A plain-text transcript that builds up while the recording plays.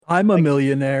I'm a Like,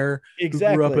 millionaire who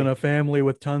grew up in exactly. a family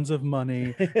with tons of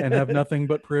money and have nothing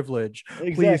but privilege.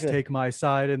 Please Exactly. take my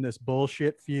side in this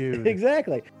bullshit feud.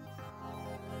 Exactly.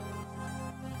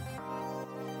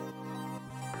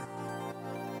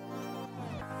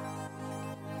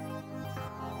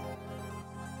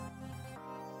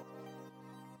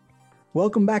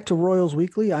 Welcome back to Royals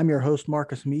Weekly. I'm your host,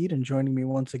 Marcus Mead, and joining me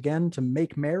once again to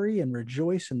make merry and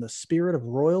rejoice in the spirit of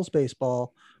Royals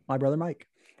baseball, my brother Mike.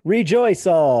 Rejoice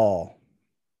all.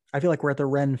 I feel like we're at the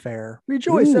Ren Fair.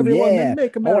 Rejoice, Ooh, everyone, yeah. and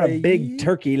make I want a big merry.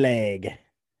 turkey leg.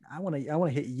 I want to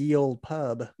hit ye old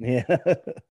pub. Yeah.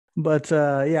 But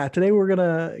yeah, today we're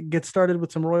gonna get started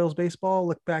with some Royals baseball,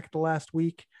 look back at the last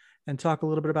week, and talk a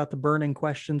little bit about the burning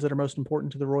questions that are most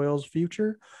important to the Royals'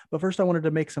 future. But first, I wanted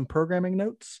to make some programming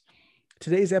notes.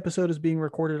 Today's episode is being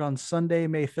recorded on Sunday,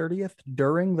 May 30th,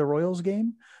 during the Royals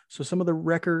game. So some of the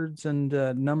records and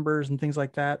numbers and things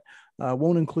like that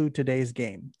won't include today's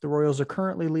game. The Royals are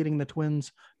currently leading the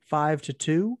Twins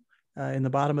 5-2 in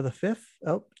the bottom of the fifth.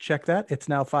 Oh, check that. It's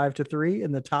now 5-3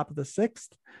 in the top of the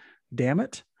sixth. Damn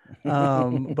it.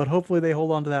 But hopefully they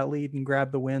hold on to that lead and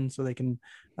grab the win so they can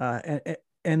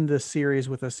end the series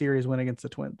with a series win against the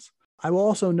Twins. I will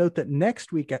also note that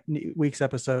next week's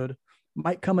episode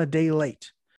might come a day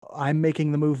late. I'm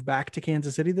making the move back to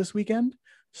Kansas City this weekend,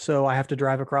 so I have to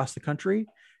drive across the country.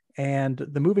 And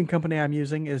the moving company I'm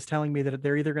using is telling me that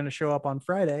they're either going to show up on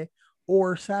Friday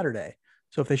or Saturday.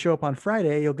 So if they show up on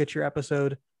Friday, you'll get your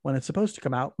episode when it's supposed to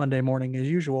come out, Monday morning as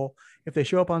usual. If they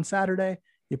show up on Saturday,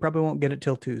 you probably won't get it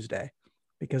till Tuesday,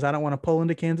 because I don't want to pull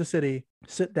into Kansas City,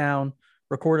 sit down,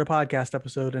 record a podcast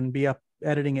episode, and be up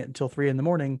editing it until 3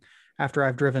 a.m. after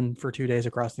I've driven for 2 days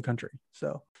across the country.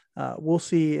 So we'll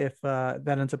see if that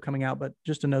ends up coming out. But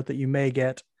just a note that you may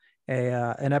get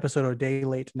an episode a day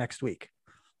late next week.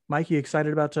 Mike, you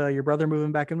excited about your brother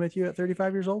moving back in with you at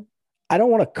 35 years old? I don't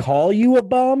want to call you a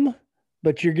bum,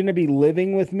 but you're going to be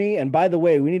living with me. And by the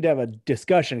way, we need to have a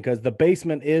discussion because the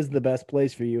basement is the best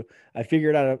place for you. I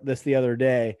figured out this the other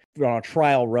day on a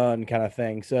trial run kind of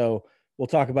thing. So we'll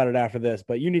talk about it after this,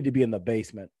 but you need to be in the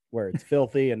basement where it's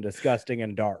filthy and disgusting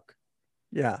and dark.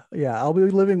 Yeah. I'll be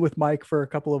living with Mike for a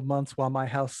couple of months while my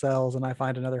house sells and I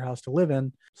find another house to live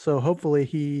in. So hopefully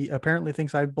he apparently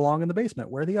thinks I belong in the basement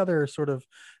where the other sort of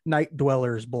night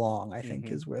dwellers belong, I think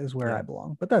is where I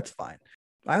belong, but that's fine.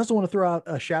 I also want to throw out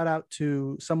a shout out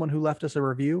to someone who left us a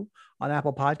review on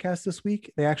Apple Podcasts this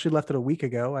week. They actually left it a week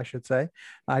ago, I should say.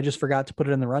 I just forgot to put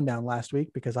it in the rundown last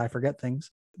week because I forget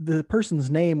things. The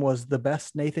person's name was The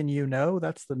Best Nathan You Know.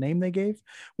 That's the name they gave,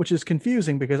 which is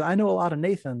confusing because I know a lot of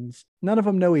Nathans. None of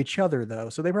them know each other, though.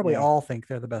 So they probably all think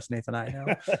they're the best Nathan I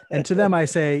know. And to them, I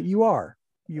say, you are.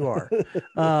 But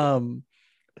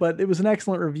it was an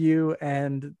excellent review.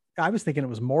 And I was thinking it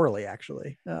was Morley,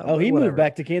 actually. He moved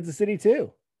back to Kansas City,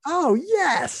 too. Oh,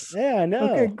 yes. Yeah, I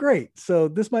know. Okay, great. So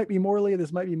this might be Morley.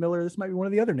 This might be Miller. This might be one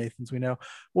of the other Nathans we know.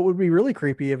 What would be really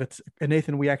creepy if it's a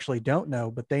Nathan we actually don't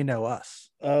know, but they know us.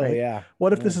 Oh, right? yeah.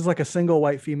 What if this is like a single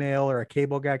white female or a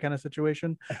cable guy kind of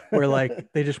situation where like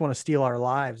they just want to steal our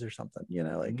lives or something,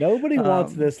 like nobody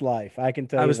wants this life. I can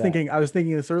tell you. I was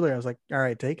thinking this earlier. I was like, all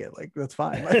right, take it. Like, that's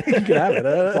fine. Like, you can have it.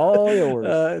 It's all yours.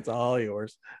 It's all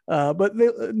yours. But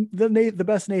the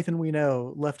best Nathan we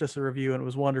know left us a review and it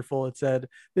was wonderful. It said,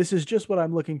 "This is just what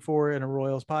I'm looking for in a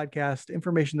Royals podcast,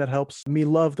 information that helps me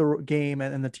love the game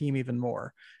and the team even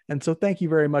more." And so thank you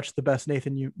very much, the best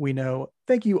Nathan we know.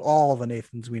 Thank you all the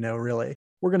Nathans we know, really.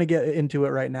 We're going to get into it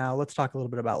right now. Let's talk a little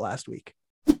bit about last week.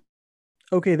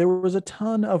 Okay, there was a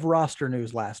ton of roster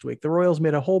news last week. The Royals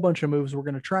made a whole bunch of moves. We're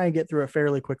going to try and get through it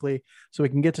fairly quickly so we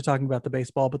can get to talking about the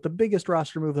baseball. But the biggest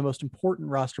roster move, the most important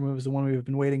roster move, is the one we've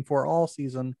been waiting for all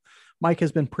season. Mike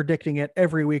has been predicting it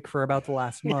every week for about the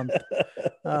last month.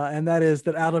 And that is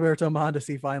that Adalberto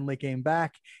Mondesi finally came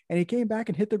back. And he came back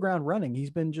and hit the ground running. He's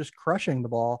been just crushing the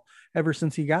ball ever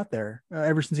since he got there,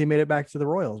 ever since he made it back to the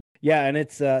Royals. Yeah, and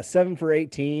it's 7 for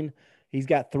 18. He's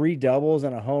got 3 doubles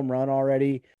and a home run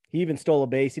already. He even stole a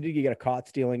base. He did get a caught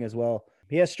stealing as well.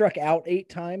 He has struck out 8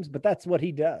 times, but that's what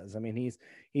he does. I mean,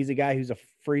 he's a guy who's a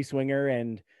free swinger,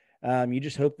 and you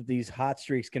just hope that these hot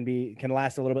streaks can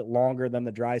last a little bit longer than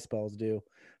the dry spells do.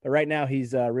 But right now,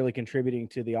 he's really contributing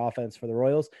to the offense for the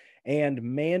Royals. And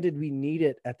man, did we need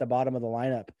it at the bottom of the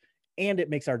lineup. And it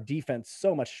makes our defense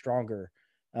so much stronger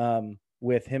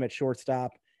with him at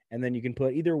shortstop. And then you can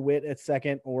put either Witt at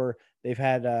second, or they've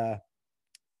had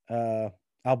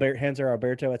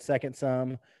Alberto at second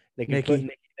some. They can put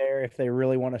Nicky there if they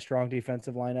really want a strong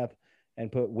defensive lineup, and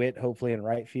put Witt hopefully in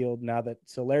right field. Now that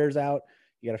Soler's out,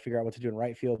 you got to figure out what to do in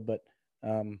right field. But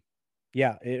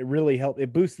yeah, it really helped.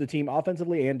 It boosts the team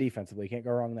offensively and defensively. Can't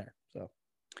go wrong there. So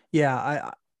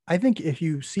yeah, I think if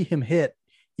you see him hit,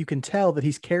 you can tell that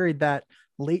he's carried that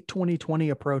late 2020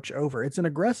 approach over. It's an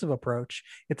aggressive approach.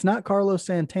 It's not Carlos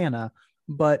Santana,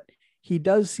 but he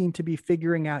does seem to be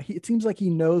figuring out. It seems like he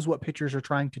knows what pitchers are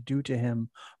trying to do to him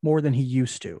more than he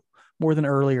used to, more than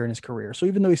earlier in his career. So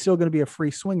even though he's still going to be a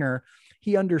free swinger,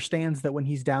 he understands that when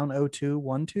he's down 0-2,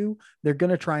 1-2, they're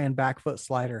going to try and back foot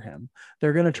slider him.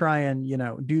 They're going to try and,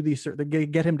 do these, they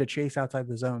get him to chase outside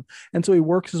the zone. And so he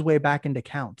works his way back into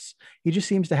counts. He just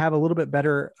seems to have a little bit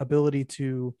better ability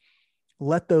to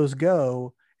let those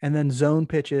go and then zone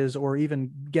pitches, or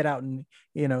even get out and,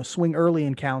 swing early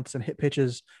in counts and hit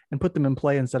pitches and put them in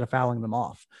play instead of fouling them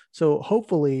off. So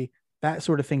hopefully that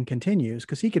sort of thing continues,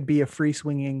 because he could be a free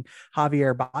swinging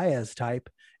Javier Baez type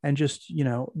and just,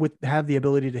 have the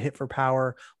ability to hit for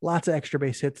power, lots of extra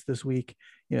base hits this week,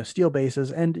 steal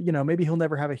bases. And, maybe he'll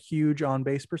never have a huge on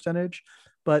base percentage,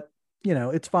 but,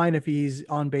 it's fine if he's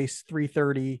on base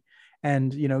 330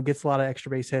 and, gets a lot of extra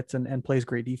base hits and plays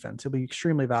great defense. He'll be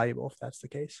extremely valuable if that's the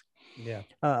case. Yeah.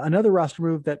 Another roster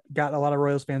move that got a lot of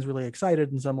Royals fans really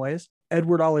excited in some ways.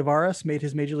 Edward Olivares made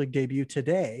his major league debut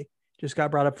today. Just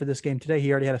got brought up for this game today. He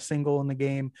already had a single in the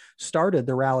game, started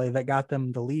the rally that got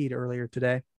them the lead earlier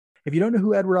today. If you don't know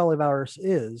who Edward Olivares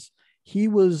is, he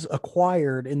was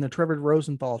acquired in the Trevor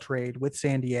Rosenthal trade with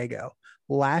San Diego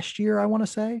last year, I want to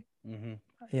say. Mm-hmm.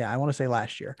 Yeah, I want to say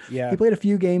last year. Yeah. He played a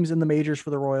few games in the majors for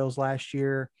the Royals last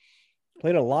year.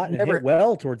 Played a lot and hit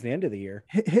well towards the end of the year.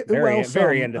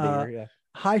 Very end of the year, yeah.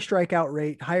 High strikeout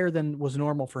rate, higher than was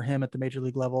normal for him at the major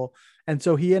league level. And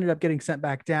so he ended up getting sent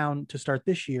back down to start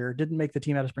this year, didn't make the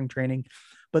team out of spring training.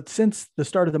 But since the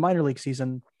start of the minor league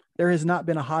season, there has not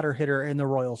been a hotter hitter in the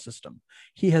Royals system.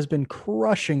 He has been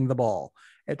crushing the ball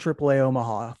at AAA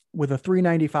Omaha with a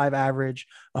 395 average,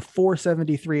 a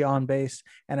 473 on base,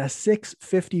 and a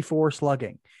 654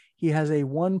 slugging. He has a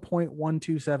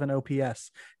 1.127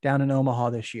 OPS down in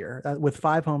Omaha this year with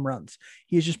 5 home runs.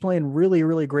 He's just playing really,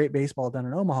 really great baseball down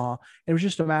in Omaha. It was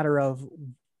just a matter of,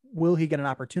 will he get an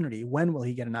opportunity? When will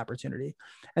he get an opportunity?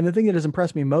 And the thing that has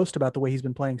impressed me most about the way he's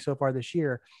been playing so far this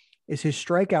year is his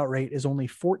strikeout rate is only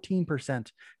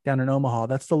 14% down in Omaha.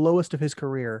 That's the lowest of his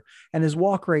career. And his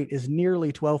walk rate is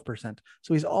nearly 12%.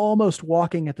 So he's almost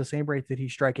walking at the same rate that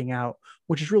he's striking out,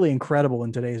 which is really incredible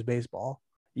in today's baseball.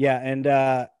 Yeah. And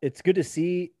it's good to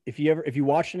see if you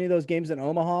watched any of those games in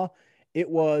Omaha, it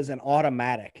was an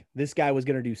automatic. This guy was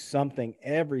going to do something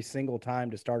every single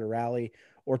time to start a rally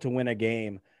or to win a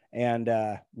game. And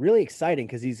really exciting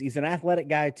because he's an athletic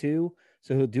guy too.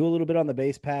 So he'll do a little bit on the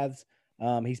base paths.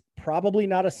 He's probably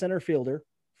not a center fielder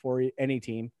for any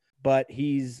team, but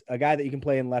he's a guy that you can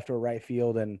play in left or right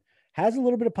field and has a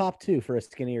little bit of pop too for a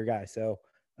skinnier guy. So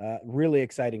really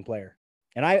exciting player.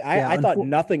 And I thought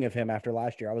nothing of him after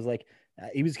last year. I was like,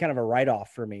 he was kind of a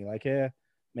write-off for me. Like,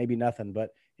 maybe nothing. But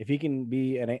if he can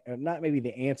be not maybe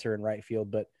the answer in right field,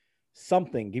 but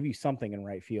give you something in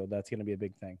right field, that's going to be a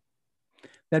big thing.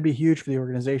 That'd be huge for the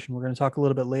organization. We're going to talk a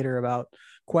little bit later about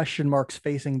question marks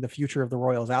facing the future of the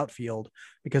Royals outfield,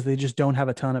 because they just don't have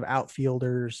a ton of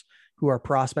outfielders who are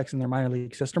prospects in their minor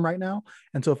league system right now.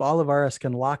 And so if Olivares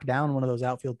can lock down one of those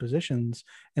outfield positions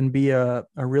and be a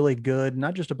really good,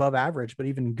 not just above average, but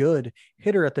even good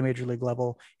hitter at the major league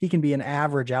level, he can be an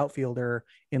average outfielder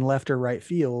in left or right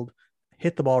field,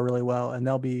 hit the ball really well. And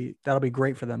that'll be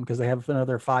great for them because they have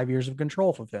another 5 years of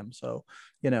control of him. So,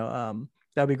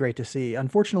 that'd be great to see.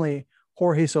 Unfortunately,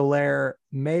 Jorge Soler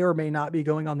may or may not be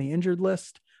going on the injured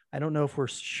list. I don't know if we're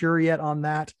sure yet on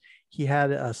that. He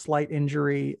had a slight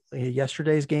injury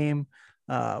yesterday's game.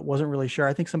 Wasn't really sure.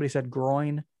 I think somebody said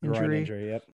groin injury.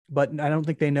 Yep. But I don't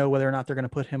think they know whether or not they're going to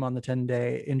put him on the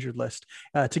 10-day injured list.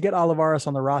 To get Olivares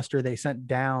on the roster, the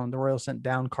Royals sent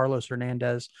down Carlos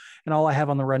Hernandez. And all I have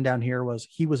on the rundown here was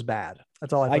he was bad.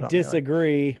 That's all I put on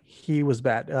disagree. there. He was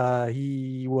bad.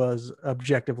 He was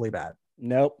objectively bad.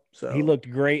 Nope. So he looked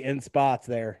great in spots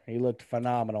there. He looked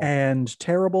phenomenal. And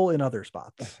terrible in other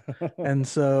spots. And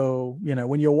so,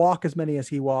 when you walk as many as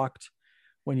he walked,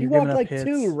 when you're giving up like hits,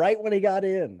 2 right when he got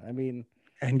in. I mean,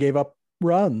 and gave up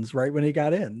runs right when he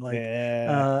got in.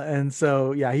 And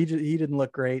so, yeah, he didn't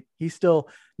look great. He still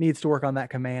needs to work on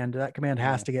that command. That command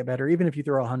has to get better. Even if you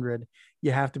throw 100,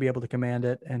 you have to be able to command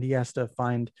it. And he has to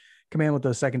find command with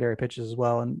those secondary pitches as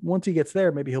well. And once he gets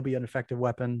there, maybe he'll be an effective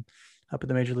weapon up at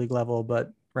the major league level.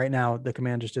 But right now the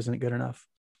command just isn't good enough.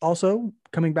 Also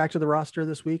coming back to the roster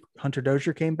this week, Hunter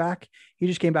Dozier came back. He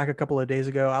just came back a couple of days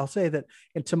ago. I'll say that,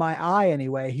 and to my eye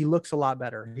anyway, he looks a lot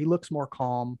better. He looks more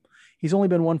calm. He's only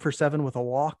been 1 for 7 with a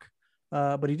walk,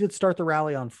 but he did start the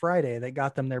rally on Friday that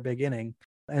got them their big inning.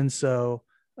 And so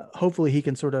hopefully he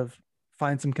can sort of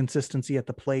find some consistency at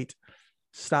the plate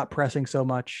stop pressing so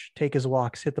much, take his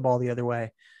walks, hit the ball the other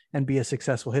way, and be a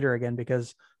successful hitter again.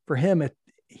 Because for him,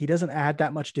 he doesn't add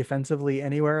that much defensively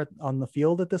anywhere on the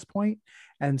field at this point.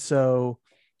 And so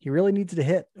he really needs to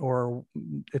hit, or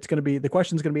the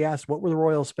question's going to be asked, what were the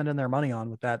Royals spending their money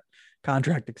on with that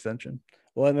contract extension?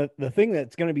 Well, and the thing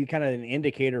that's going to be kind of an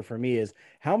indicator for me is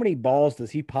how many balls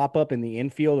does he pop up in the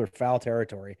infield or foul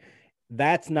territory?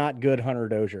 That's not good Hunter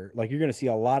Dozier. Like, you're going to see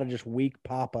a lot of just weak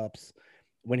pop-ups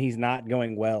when he's not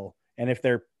going well. And if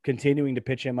they're continuing to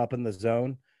pitch him up in the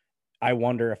zone, I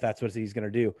wonder if that's what he's going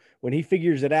to do. When he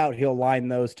figures it out, he'll line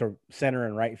those to center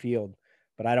and right field.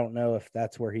 But I don't know if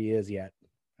that's where he is yet.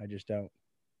 I just don't.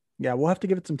 Yeah, we'll have to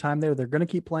give it some time there. They're going to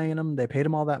keep playing him. They paid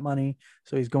him all that money,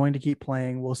 so he's going to keep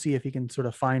playing. We'll see if he can sort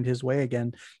of find his way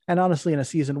again. And honestly, in a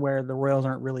season where the Royals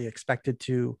aren't really expected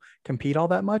to compete all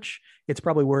that much, it's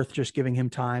probably worth just giving him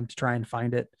time to try and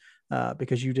find it,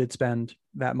 because you did spend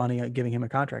that money giving him a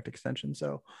contract extension.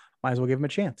 So might as well give him a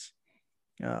chance.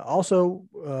 Also,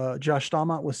 Josh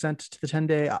Staumont was sent to the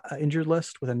 10-day injured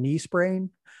list with a knee sprain.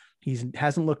 He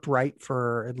hasn't looked right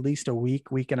for at least a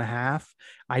week and a half.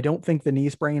 I don't think the knee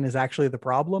sprain is actually the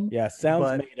problem. Yeah,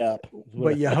 sounds made up.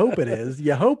 But you hope it is.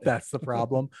 You hope that's the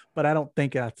problem, but I don't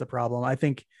think that's the problem. I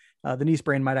think the knee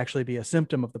sprain might actually be a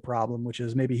symptom of the problem, which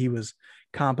is maybe he was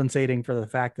compensating for the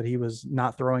fact that he was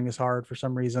not throwing as hard for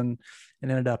some reason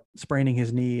and ended up spraining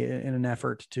his knee in an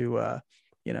effort to,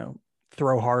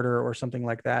 throw harder or something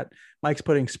like that. Mike's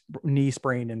putting knee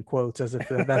sprain in quotes as if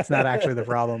that's not actually the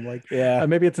problem. Like, yeah,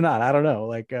 maybe it's not, I don't know.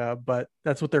 Like, but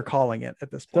that's what they're calling it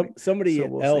at this point. Somebody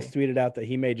else tweeted out that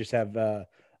he may just have a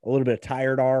little bit of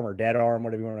tired arm or dead arm,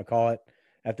 whatever you want to call it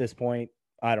at this point.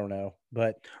 I don't know,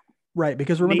 but right.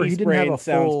 Because remember, he didn't have a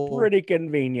full, sounds pretty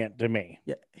convenient to me.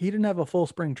 Yeah. He didn't have a full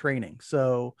spring training.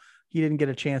 So he didn't get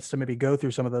a chance to maybe go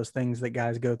through some of those things that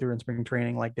guys go through in spring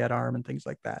training, like dead arm and things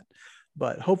like that.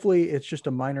 But hopefully it's just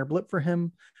a minor blip for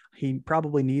him. He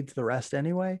probably needs the rest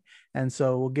anyway. And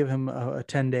so we'll give him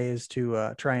 10 days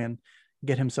to try and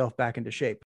get himself back into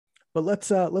shape. But let's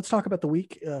talk about the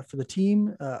week for the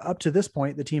team. Up to this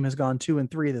point, the team has gone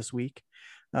 2-3 this week,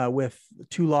 with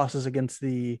 2 losses against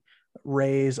the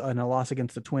Rays and a loss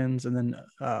against the Twins, and then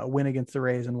a win against the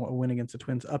Rays and a win against the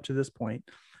Twins up to this point.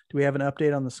 Do we have an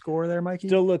update on the score there, Mikey?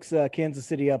 Still looks Kansas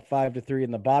City up 5-3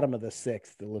 in the bottom of the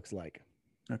 6th, it looks like.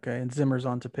 Okay, and Zimmer's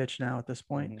on to pitch now at this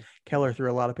point. Mm-hmm. Keller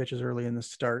threw a lot of pitches early in the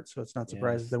start, so it's not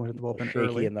surprising they went to the bullpen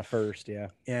early in the first.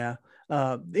 Yeah.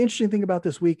 The interesting thing about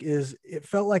this week is it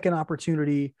felt like an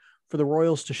opportunity for the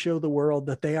Royals to show the world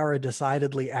that they are a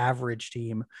decidedly average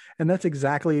team, and that's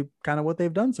exactly kind of what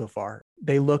they've done so far.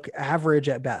 They look average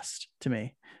at best to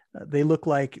me. They look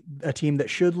like a team that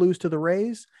should lose to the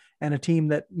Rays and a team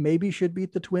that maybe should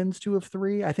beat the Twins 2 of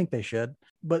 3. I think they should,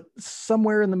 but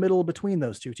somewhere in the middle between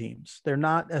those two teams. They're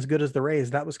not as good as the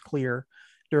Rays. That was clear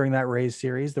during that Rays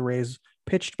series. The Rays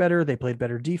pitched better. They played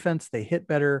better defense. They hit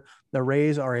better. The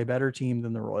Rays are a better team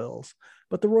than the Royals,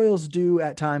 but the Royals do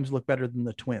at times look better than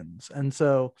the Twins. And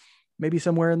so maybe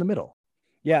somewhere in the middle.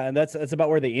 Yeah. And that's about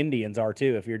where the Indians are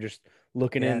too, if you're just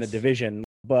looking in the division.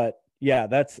 But yeah,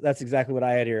 that's exactly what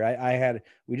I had here.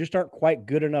 We just aren't quite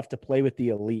good enough to play with the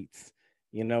elites.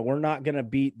 We're not going to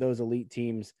beat those elite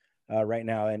teams right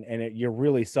now. And you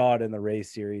really saw it in the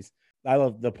Rays series. I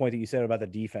love the point that you said about the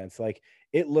defense. Like,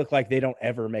 it looked like they don't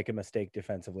ever make a mistake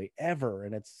defensively, ever.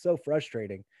 And it's so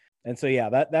frustrating. And so,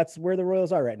 yeah, that's where the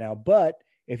Royals are right now. But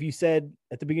if you said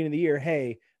at the beginning of the year,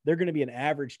 hey, they're going to be an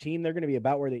average team, they're going to be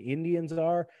about where the Indians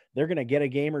are, they're going to get a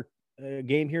game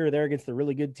here or there against the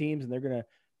really good teams, and they're going to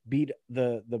beat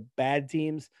the bad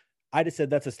teams, I just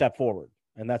said that's a step forward,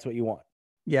 and that's what you want.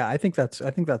 Yeah, I think that's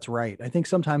right. I think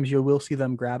sometimes you will see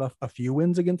them grab a few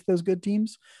wins against those good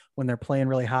teams when they're playing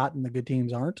really hot and the good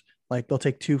teams aren't. Like, they'll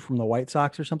take 2 from the White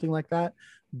Sox or something like that.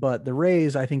 But the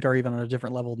Rays, I think, are even on a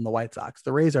different level than the White Sox.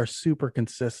 The Rays are super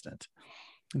consistent.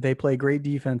 They play great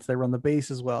defense. They run the base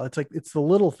as well. It's the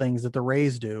little things that the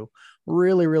Rays do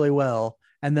really, really well.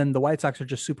 And then the White Sox are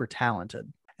just super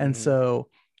talented. And so,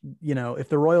 if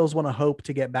the Royals want to hope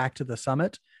to get back to the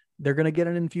summit, they're going to get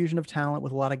an infusion of talent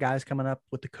with a lot of guys coming up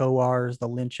with the Coars, the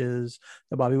Lynches,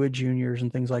 the Bobby Witt Juniors,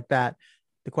 and things like that.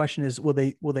 The question is, will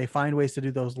they find ways to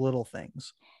do those little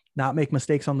things, not make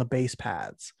mistakes on the base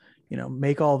paths,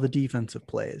 make all the defensive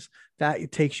plays?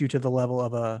 That takes you to the level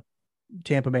of a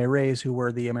Tampa Bay Rays, who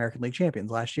were the American League champions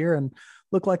last year and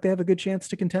look like they have a good chance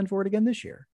to contend for it again this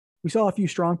year. We saw a few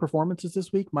strong performances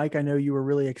this week. Mike, I know you were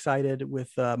really excited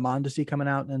with Mondesi coming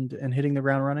out and hitting the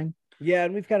ground running. Yeah,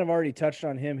 and we've kind of already touched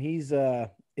on him. He's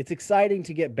it's exciting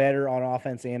to get better on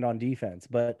offense and on defense,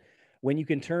 but when you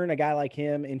can turn a guy like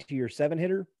him into your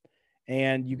 7-hitter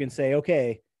and you can say,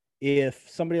 okay, if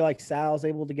somebody like Sal's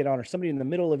able to get on, or somebody in the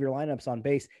middle of your lineups on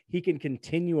base, he can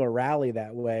continue a rally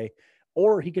that way,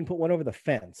 or he can put one over the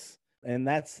fence. And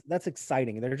that's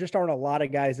exciting. There just aren't a lot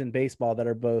of guys in baseball that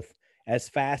are both as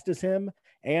fast as him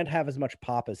and have as much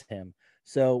pop as him.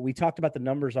 So we talked about the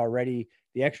numbers already.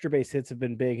 The extra base hits have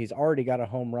been big. He's already got a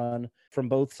home run from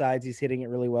both sides. He's hitting it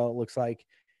really well, it looks like.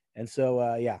 And so,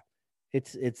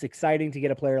 it's exciting to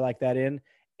get a player like that in,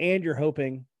 and you're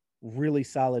hoping really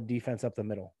solid defense up the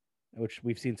middle, which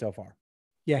we've seen so far.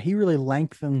 Yeah, he really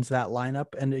lengthens that lineup,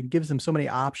 and it gives them so many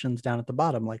options down at the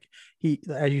bottom. Like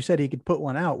as you said, he could put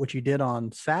one out, which he did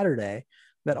on Saturday,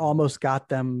 that almost got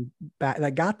them back.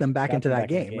 That got them back into that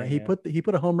game, right? Yeah. He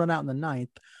put a home run out in the ninth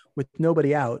with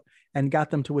nobody out, and got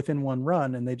them to within one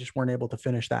run, and they just weren't able to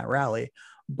finish that rally.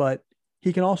 But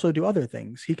he can also do other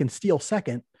things. He can steal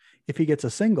second if he gets a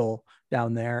single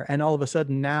down there, and all of a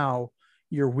sudden now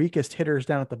your weakest hitters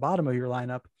down at the bottom of your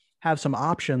lineup have some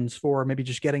options for maybe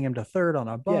just getting him to third on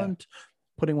a bunt,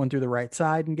 putting one through the right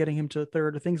side and getting him to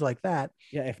third, or things like that.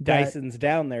 Yeah, if Dyson's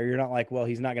down there, you're not like, well,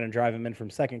 he's not going to drive him in from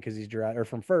second because or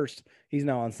from first, he's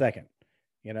now on second.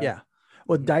 Yeah.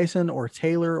 Well, Dyson or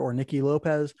Taylor or Nicky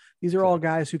Lopez, these are all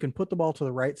guys who can put the ball to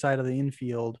the right side of the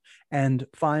infield and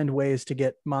find ways to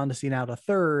get Mondesi now to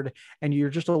third. And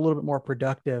you're just a little bit more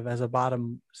productive as a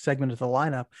bottom segment of the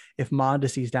lineup if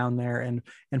Mondesi's down there and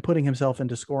putting himself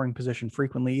into scoring position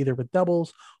frequently, either with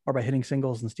doubles or by hitting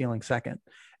singles and stealing second.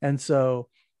 And so,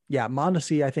 yeah,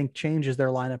 Mondesi, I think, changes their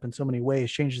lineup in so many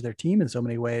ways, changes their team in so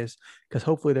many ways, because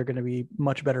hopefully they're going to be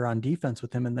much better on defense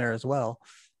with him in there as well.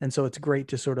 And so it's great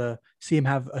to sort of see him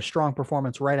have a strong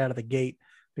performance right out of the gate,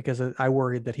 because I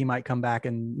worried that he might come back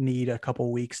and need a couple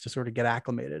of weeks to sort of get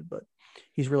acclimated, but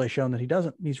he's really shown that he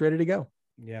doesn't. He's ready to go.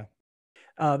 Yeah.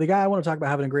 The guy I want to talk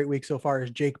about having a great week so far is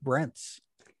Jake Brentz,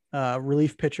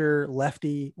 relief pitcher,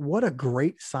 lefty. What a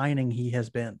great signing he has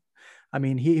been. I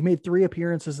mean, he made 3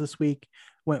 appearances this week,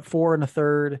 went 4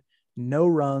 1/3, no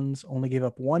runs, only gave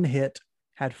up 1 hit,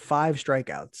 had 5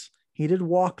 strikeouts. He did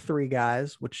walk 3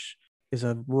 guys, which is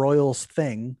a Royals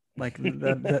thing. Like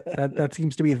that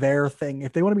seems to be their thing.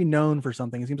 If they want to be known for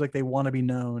something, it seems like they want to be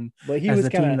known as the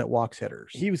team that walks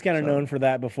hitters. He was kind of known for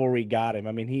that before we got him.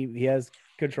 I mean, he has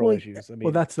control issues. I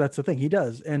mean, that's the thing. He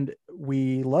does, and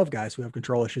we love guys who have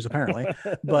control issues apparently.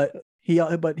 but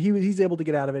he's able to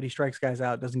get out of it. He strikes guys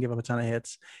out, doesn't give up a ton of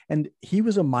hits, and he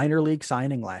was a minor league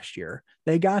signing last year.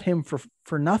 They got him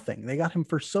for nothing. They got him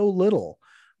for so little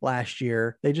last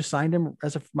year. They just signed him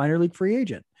as a minor league free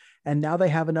agent. And now they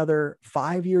have another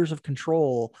 5 years of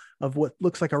control of what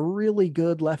looks like a really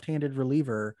good left-handed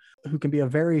reliever who can be a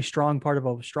very strong part of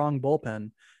a strong bullpen.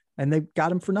 And they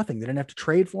got him for nothing. They didn't have to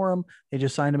trade for him. They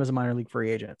just signed him as a minor league free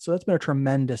agent. So that's been a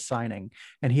tremendous signing.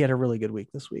 And he had a really good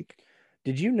week this week.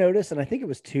 Did you notice, and I think it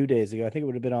was 2 days ago, I think it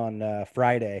would have been on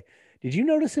Friday, did you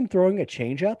notice him throwing a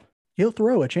changeup? He'll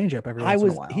throw a changeup every once in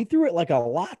a while. He threw it like a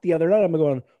lot the other night. I'm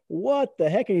going, what the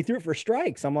heck? And he threw it for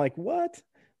strikes. I'm like, what?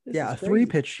 He's a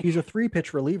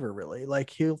 3-pitch reliever, really.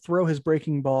 Like, he'll throw his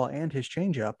breaking ball and his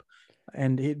changeup.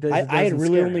 And I had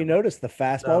really only noticed the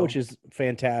fastball, which is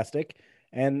fantastic,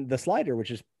 and the slider,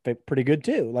 which is pretty good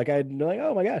too. Like, I'd be like,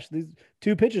 oh my gosh, these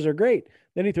 2 pitches are great.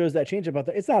 Then he throws that changeup out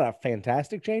there. It's not a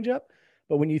fantastic changeup,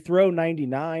 but when you throw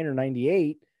 99 or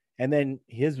 98, and then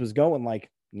his was going like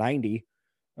 90,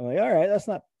 I'm like, all right, that's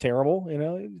not terrible.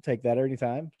 You take that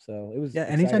anytime. So it was. Yeah,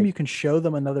 anytime you can show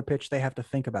them another pitch they have to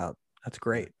think about. That's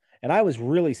great. And I was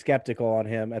really skeptical on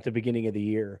him at the beginning of the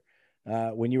year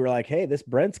when you were like, hey, this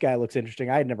Brent's guy looks interesting.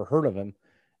 I had never heard of him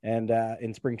and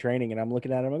in spring training, and I'm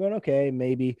looking at him. I'm going, okay,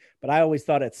 maybe. But I always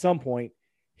thought at some point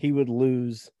he would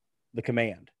lose the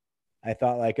command. I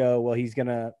thought like, oh, well, it's going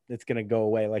to go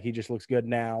away. Like, he just looks good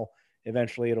now.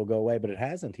 Eventually it'll go away, but it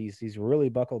hasn't. He's really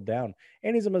buckled down.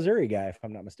 And he's a Missouri guy, if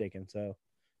I'm not mistaken. So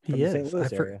from the St.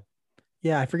 Louis area.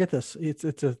 Yeah, I forget this. It's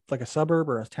like a suburb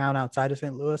or a town outside of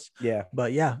St. Louis. Yeah.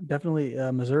 But yeah, definitely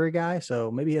a Missouri guy. So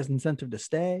maybe he has incentive to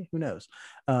stay. Who knows?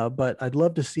 But I'd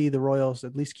love to see the Royals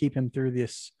at least keep him through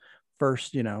this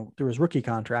first, through his rookie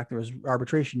contract. There was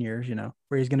arbitration years,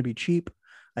 where he's going to be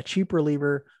a cheap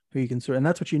reliever who you can sort. And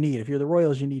that's what you need. If you're the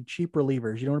Royals, you need cheap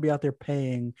relievers. You don't want to be out there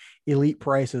paying elite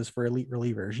prices for elite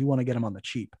relievers. You want to get them on the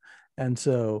cheap. And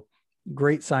so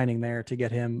great signing there to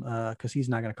get him because he's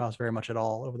not going to cost very much at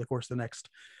all over the course of the next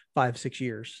 5-6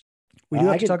 years. We do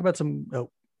have to talk about some.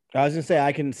 I was going to say,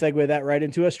 I can segue that right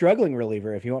into a struggling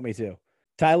reliever if you want me to.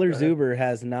 Tyler Zuber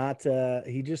has not,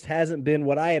 he just hasn't been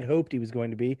what I had hoped he was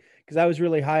going to be, because I was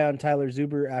really high on Tyler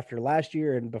Zuber after last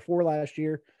year and before last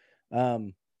year.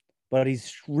 But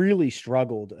he's really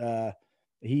struggled.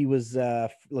 He was,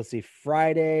 let's see,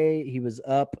 Friday,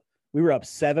 we were up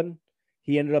 7.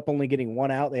 He ended up only getting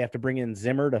one out. They have to bring in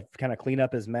Zimmer to kind of clean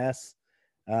up his mess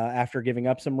after giving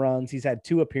up some runs. He's had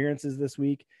 2 appearances this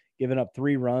week, giving up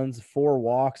 3 runs, 4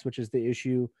 walks, which is the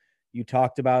issue you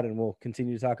talked about and we'll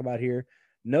continue to talk about here.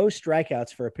 No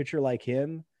strikeouts for a pitcher like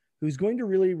him, who's going to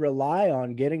really rely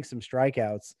on getting some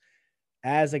strikeouts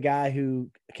as a guy who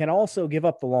can also give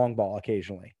up the long ball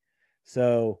occasionally.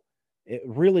 So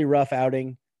really rough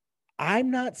outing. I'm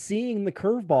not seeing the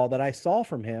curveball that I saw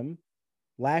from him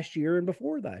last year and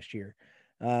before last year.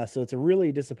 So it's a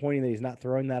really disappointing that he's not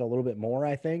throwing that a little bit more,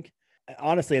 I think.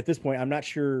 Honestly, at this point, I'm not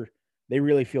sure they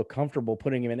really feel comfortable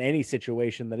putting him in any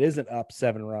situation that isn't up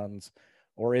 7 runs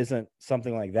or isn't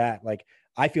something like that. Like,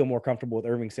 I feel more comfortable with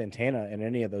Irving Santana in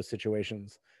any of those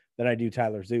situations than I do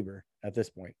Tyler Zuber at this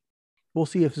point. We'll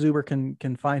see if Zuber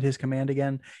can find his command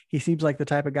again. He seems like the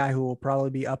type of guy who will probably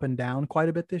be up and down quite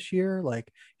a bit this year.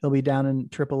 Like, he'll be down in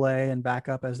AAA and back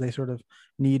up as they sort of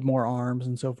need more arms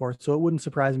and so forth. So it wouldn't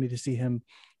surprise me to see him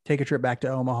take a trip back to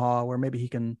Omaha where maybe he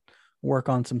can work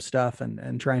on some stuff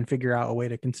and try and figure out a way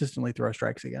to consistently throw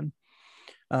strikes again.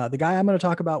 The guy I'm going to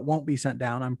talk about won't be sent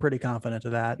down. I'm pretty confident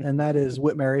of that. And that is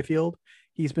Whit Merrifield.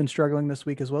 He's been struggling this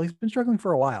week as well. He's been struggling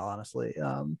for a while, honestly.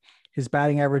 His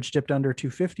batting average dipped under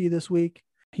 250 this week.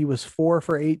 He was 4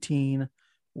 for 18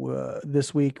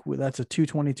 this week. That's a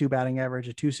 222 batting average,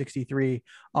 a 263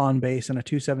 on base, and a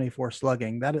 274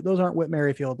 slugging. Those aren't Whit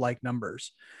Merrifield like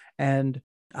numbers. And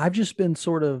I've just been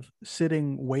sort of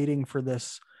sitting, waiting for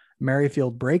this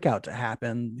Merrifield breakout to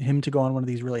happen, him to go on one of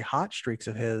these really hot streaks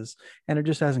of his, and it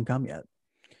just hasn't come yet.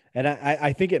 And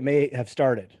I think it may have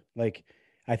started. Like,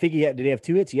 I think did he have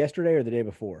 2 hits yesterday or the day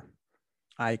before?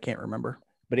 I can't remember.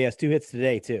 But he has 2 hits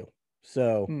today too.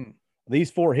 So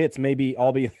these 4 hits maybe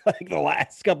all be like the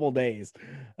last couple of days.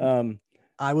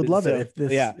 I would love it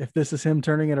if this is him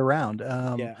turning it around.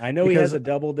 I know he has a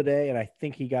double today, and I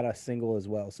think he got a single as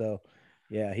well. So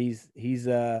yeah, he's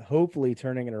hopefully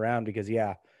turning it around because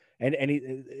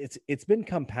it's been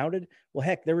compounded. Well,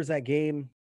 heck, there was that game.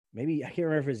 Maybe I can't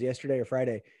remember if it was yesterday or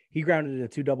Friday. He grounded into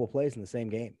 2 double plays in the same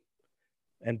game,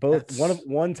 and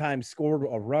one time scored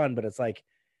a run, but it's like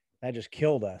that just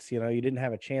killed us. You didn't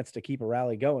have a chance to keep a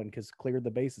rally going because cleared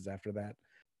the bases after that.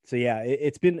 So yeah,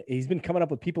 he's been coming up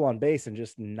with people on base and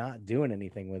just not doing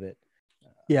anything with it.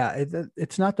 Yeah,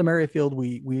 it's not the Merrifield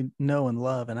we know and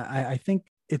love, and I think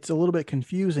it's a little bit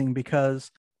confusing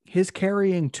because his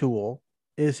carrying tool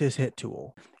is his hit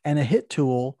tool, and a hit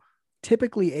tool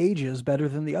typically ages better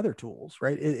than the other tools,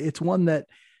 right? It's one that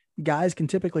guys can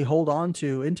typically hold on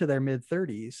to into their mid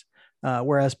 30s,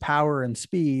 whereas power and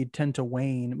speed tend to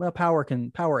wane. Well,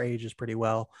 power ages pretty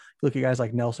well. You look at guys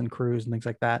like Nelson Cruz and things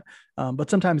like that. But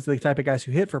sometimes the type of guys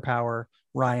who hit for power,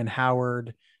 Ryan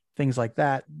Howard, things like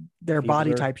that, their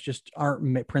body types just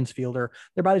aren't Prince Fielder.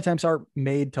 Their body types aren't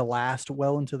made to last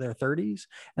well into their 30s.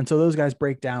 And so those guys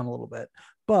break down a little bit.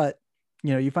 But,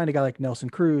 you find a guy like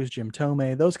Nelson Cruz, Jim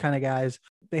Tomei, those kind of guys,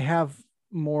 they have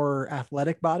more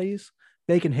athletic bodies.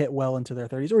 They can hit well into their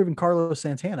 30s, or even Carlos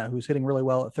Santana, who's hitting really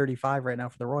well at 35 right now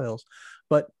for the Royals.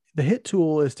 But the hit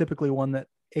tool is typically one that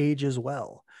ages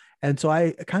well. And so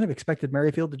I kind of expected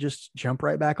Merrifield to just jump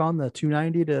right back on the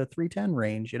 290 to 310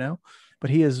 range, but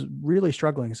he is really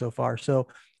struggling so far. So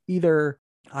either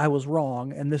I was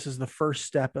wrong, and this is the first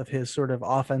step of his sort of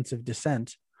offensive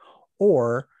descent,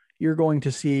 or you're going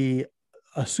to see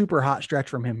a super hot stretch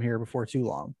from him here before too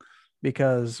long,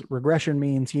 because regression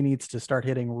means he needs to start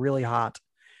hitting really hot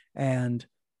and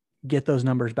get those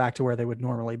numbers back to where they would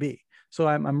normally be. So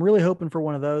I'm really hoping for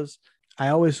one of those. I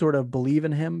always sort of believe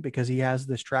in him because he has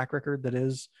this track record that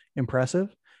is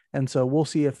impressive. And so we'll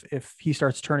see if he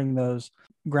starts turning those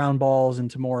ground balls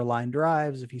into more line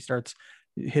drives, if he starts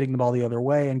hitting the ball the other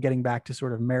way and getting back to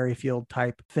sort of Merrifield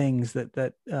type things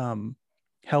that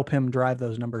help him drive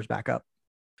those numbers back up.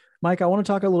 Mike, I want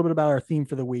to talk a little bit about our theme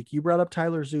for the week. You brought up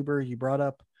Tyler Zuber.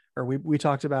 We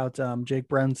talked about Jake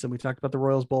Brenson. We talked about the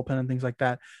Royals bullpen and things like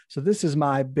that. So this is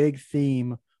my big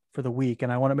theme for the week,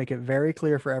 and I want to make it very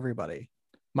clear for everybody.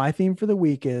 My theme for the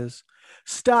week is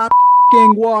stop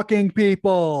walking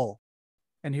people.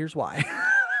 And here's why.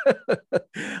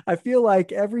 I feel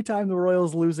like every time the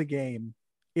Royals lose a game,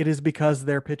 it is because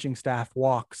their pitching staff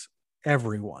walks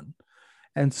everyone.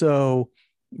 And so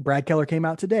Brad Keller came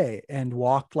out today and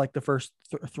walked like the first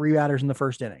 3 batters in the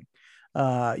first inning.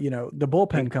 The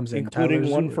bullpen comes in, including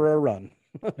one for a run.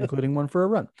 Including one for a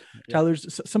run. Yeah.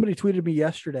 Somebody tweeted me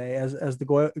yesterday as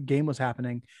the game was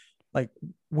happening, like,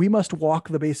 we must walk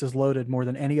the bases loaded more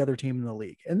than any other team in the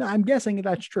league. And I'm guessing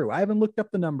that's true. I haven't looked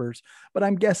up the numbers, but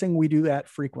I'm guessing we do that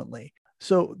frequently.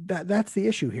 So that's the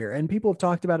issue here. And people have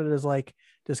talked about it as like,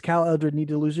 does Cal Eldred need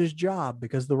to lose his job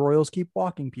because the Royals keep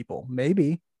walking people?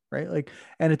 Maybe. right? Like,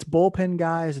 and it's bullpen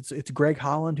guys. It's Greg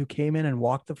Holland who came in and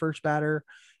walked the first batter.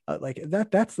 Like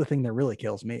that's the thing that really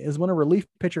kills me is when a relief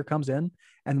pitcher comes in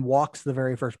and walks the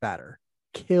very first batter.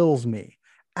 Kills me.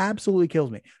 Absolutely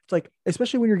kills me. It's like,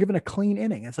 especially when you're given a clean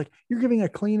inning. It's like you're giving a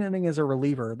clean inning as a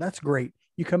reliever. That's great.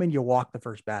 You come in, you walk the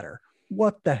first batter.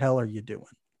 What the hell are you doing?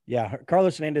 Yeah,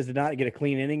 Carlos Hernandez did not get a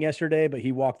clean inning yesterday, but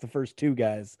he walked the first two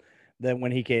guys that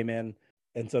when he came in,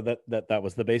 and so that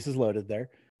was the bases loaded there.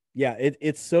 Yeah,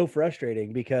 it's so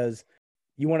frustrating because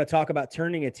you want to talk about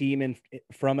turning a team in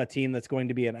from a team that's going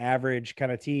to be an average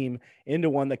kind of team into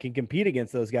one that can compete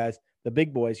against those guys, the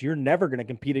big boys. You're never going to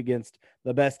compete against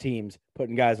the best teams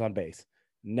putting guys on base.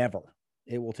 Never.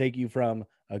 It will take you from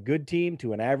a good team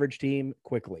to an average team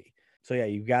quickly. So yeah,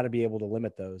 you've got to be able to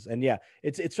limit those. And yeah,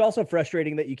 it's also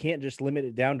frustrating that you can't just limit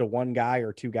it down to one guy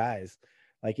or two guys.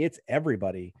 Like it's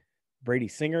everybody. Brady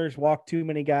Singer's walked too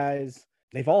many guys.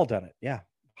 They've all done it. Yeah.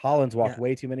 Holland's walked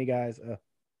way too many guys.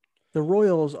 The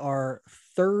Royals are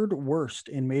third worst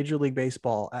in Major League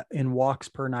Baseball in walks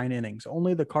per 9 innings.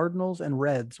 Only the Cardinals and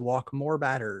Reds walk more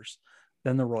batters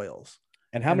than the Royals.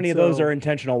 And how many of those are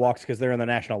intentional walks because they're in the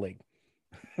National League?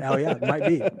 Oh yeah,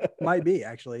 might be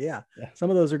actually. Yeah. Some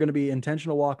of those are going to be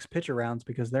intentional walks, pitch arounds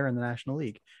because they're in the National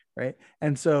League. Right.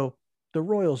 And so the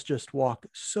Royals just walk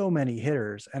so many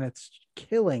hitters and it's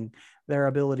killing their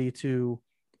ability to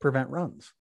prevent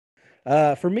runs.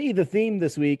 For me, the theme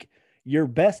this week, your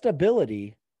best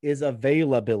ability is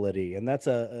availability. And that's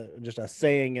just a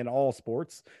saying in all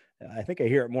sports. I think I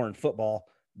hear it more in football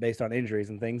based on injuries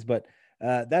and things, but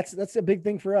that's a big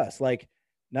thing for us. Like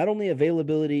not only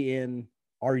availability in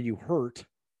are you hurt,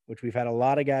 which we've had a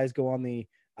lot of guys go on the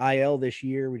IL this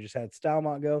year. We just had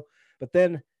Stalmont go, but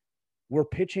then we're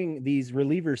pitching these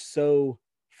relievers so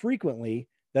frequently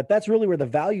that's really where the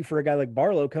value for a guy like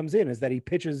Barlow comes in, is that he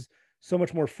pitches so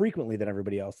much more frequently than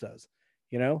everybody else does,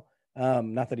 you know?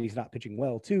 Not that he's not pitching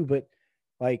well too, but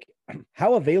like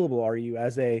how available are you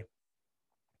as a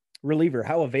reliever?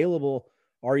 How available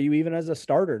are you even as a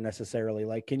starter necessarily?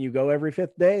 Like, can you go every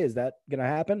fifth day? Is that going to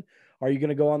happen? Are you going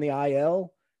to go on the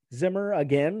IL Zimmer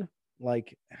again?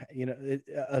 Like, you know,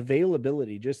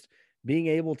 availability, just being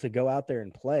able to go out there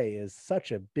and play is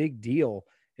such a big deal,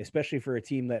 especially for a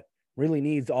team that really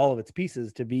needs all of its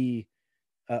pieces to be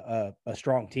a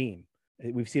strong team.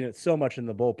 We've seen it so much in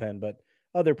the bullpen, but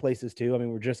other places too. I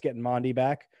mean, we're just getting Mondi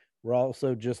back. We're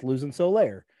also just losing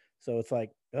Soler. So it's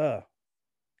like,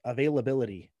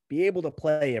 availability, be able to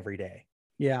play every day.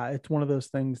 Yeah, it's one of those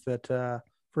things that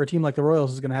for a team like the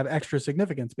Royals is going to have extra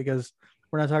significance because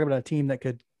we're not talking about a team that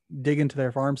could dig into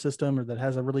their farm system or that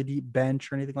has a really deep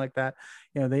bench or anything like that.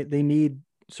 You know, they need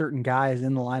certain guys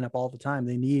in the lineup all the time.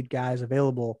 They need guys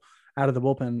available out of the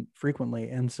bullpen frequently.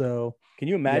 And so can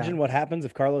you imagine what happens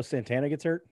if Carlos Santana gets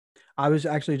hurt? I was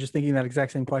actually just thinking that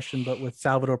exact same question, but with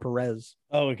Salvador Perez.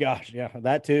 Oh gosh. Yeah.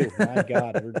 That too. My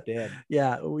God, we're dead.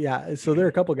 Yeah. So there are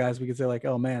a couple guys we could say like,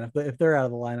 oh man, if they're out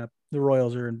of the lineup, the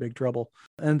Royals are in big trouble.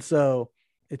 And so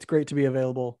it's great to be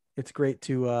available. It's great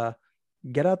to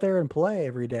get out there and play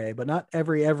every day, but not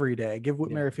every day. Give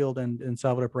Whit Merrifield and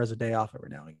Salvador Perez a day off every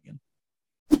now and again.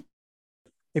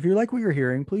 If you like what you're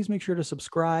hearing, please make sure to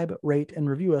subscribe, rate, and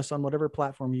review us on whatever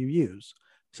platform you use.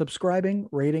 Subscribing,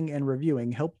 rating, and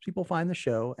reviewing helps people find the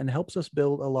show and helps us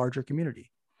build a larger community.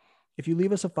 If you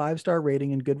leave us a 5-star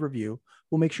rating and good review,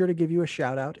 we'll make sure to give you a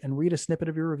shout out and read a snippet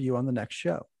of your review on the next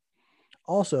show.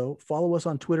 Also, follow us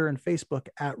on Twitter and Facebook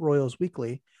at Royals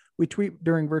Weekly. We tweet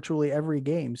during virtually every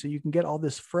game, so you can get all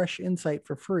this fresh insight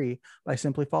for free by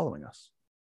simply following us.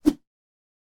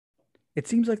 It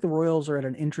seems like the Royals are at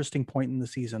an interesting point in the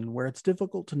season where it's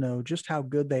difficult to know just how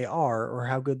good they are or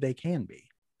how good they can be.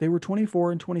 They were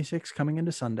 24-26 coming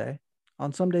into Sunday.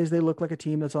 On some days, they look like a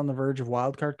team that's on the verge of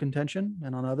wildcard contention,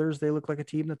 and on others, they look like a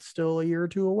team that's still a year or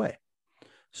two away.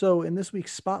 So in this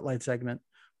week's Spotlight segment,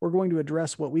 we're going to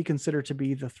address what we consider to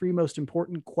be the 3 most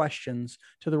important questions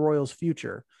to the Royals'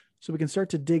 future, so we can start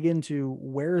to dig into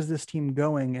where is this team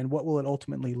going and what will it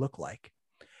ultimately look like.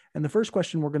 And the first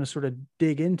question we're going to sort of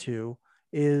dig into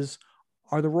is,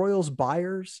 are the Royals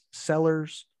buyers,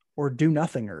 sellers, or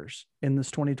do-nothingers in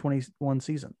this 2021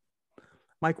 season?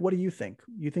 Mike, what do you think?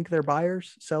 You think they're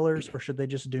buyers, sellers, or should they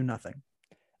just do nothing?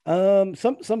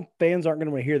 Some fans aren't going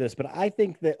to want to hear this, but I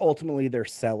think that ultimately they're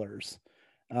sellers,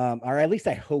 or at least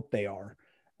I hope they are.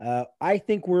 I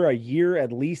think we're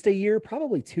at least a year,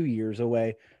 probably 2 years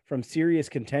away from serious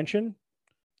contention.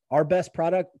 Our best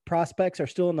prospects are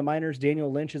still in the minors.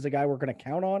 Daniel Lynch is a guy we're going to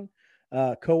count on.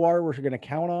 Kowar, we're going to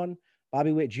count on.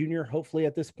 Bobby Witt Jr., hopefully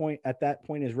at that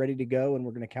point is ready to go, and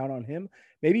we're going to count on him.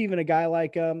 Maybe even a guy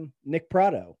like Nick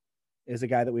Pratto is a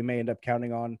guy that we may end up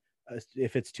counting on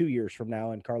if it's 2 years from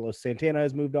now and Carlos Santana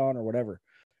has moved on or whatever.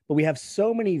 But we have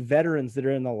so many veterans that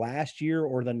are in the last year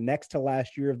or the next to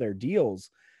last year of their deals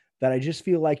that I just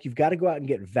feel like you've got to go out and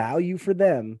get value for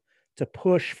them to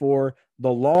push for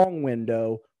the long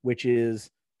window, which is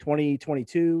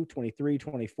 2022, 23,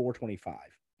 24, 25.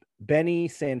 Benny,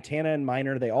 Santana, and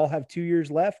Minor, they all have 2 years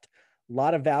left. A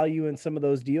lot of value in some of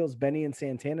those deals. Benny and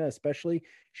Santana especially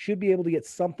should be able to get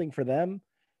something for them.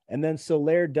 And then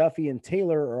Soler, Duffy, and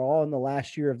Taylor are all in the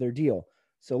last year of their deal.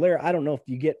 Soler, I don't know if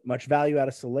you get much value out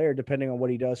of Soler depending on what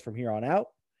he does from here on out.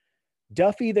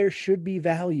 Duffy, there should be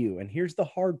value. And here's the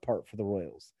hard part for the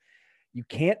Royals. You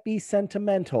can't be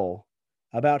sentimental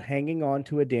about hanging on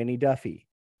to a Danny Duffy.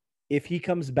 If he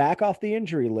comes back off the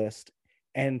injury list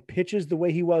and pitches the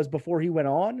way he was before he went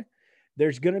on,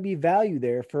 there's going to be value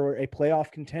there for a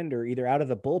playoff contender, either out of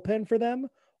the bullpen for them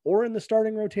or in the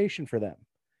starting rotation for them.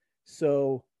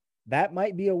 So that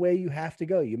might be a way you have to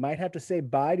go. You might have to say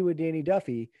bye to a Danny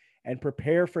Duffy and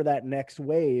prepare for that next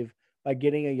wave by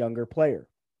getting a younger player.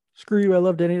 Screw you. I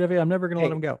love Danny Duffy. I'm never going to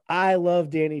let him go. I love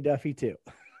Danny Duffy too.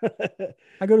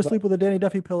 I go to sleep with a Danny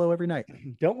Duffy pillow every night.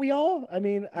 Don't we all? I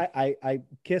mean, I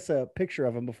kiss a picture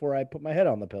of him before I put my head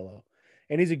on the pillow.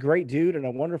 And he's a great dude and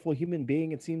a wonderful human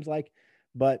being, it seems like.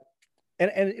 But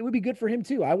and it would be good for him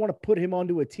too. I want to put him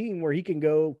onto a team where he can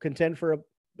go contend for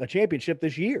a championship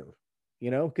this year,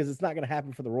 because it's not going to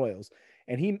happen for the Royals.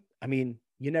 And you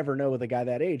never know with a guy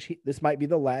that age. This might be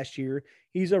the last year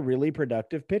he's a really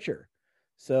productive pitcher.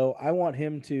 So I want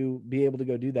him to be able to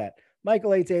go do that.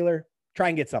 Michael A. Taylor, try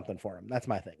and get something for him. That's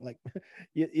my thing. Like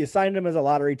you signed him as a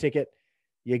lottery ticket.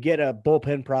 You get a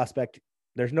bullpen prospect.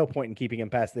 There's no point in keeping him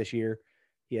past this year.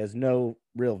 He has no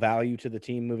real value to the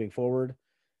team moving forward.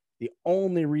 The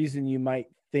only reason you might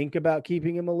think about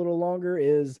keeping him a little longer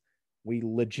is we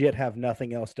legit have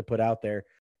nothing else to put out there.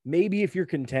 Maybe if you're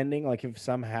contending, like if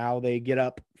somehow they get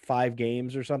up 5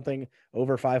 games or something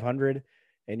over 500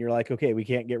 and you're like, okay, we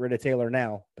can't get rid of Taylor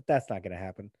now, but that's not going to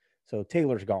happen. So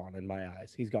Taylor's gone in my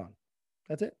eyes. He's gone.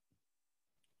 That's it.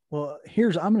 Well,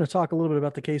 I'm going to talk a little bit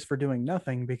about the case for doing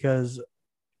nothing because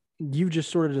you just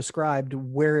sort of described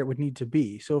where it would need to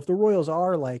be. So if the Royals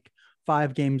are like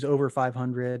 5 games over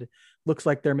 500, looks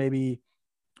like they're maybe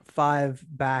 5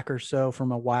 back or so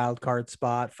from a wild card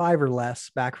spot, 5 or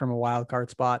less back from a wild card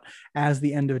spot as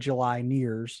the end of July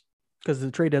nears, because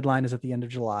the trade deadline is at the end of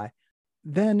July,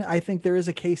 then I think there is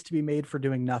a case to be made for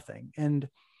doing nothing. And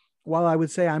while I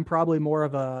would say I'm probably more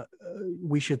of a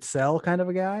we should sell kind of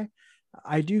a guy,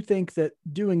 I do think that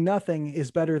doing nothing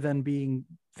is better than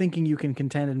thinking you can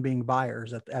contend and being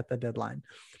buyers at the deadline.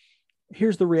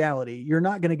 Here's the reality. You're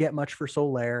not going to get much for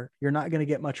Soler. You're not going to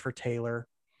get much for Taylor.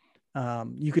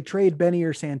 You could trade Benny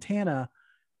or Santana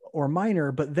or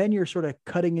Minor, but then you're sort of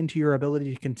cutting into your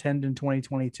ability to contend in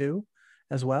 2022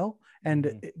 as well. And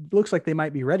it looks like they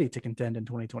might be ready to contend in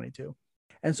 2022.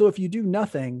 And so if you do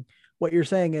nothing, what you're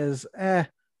saying is,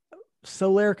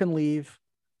 Soler can leave,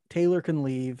 Taylor can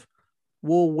leave.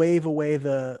 We'll wave away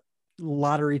the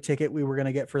lottery ticket we were going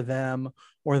to get for them,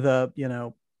 or the,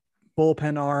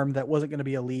 bullpen arm that wasn't going to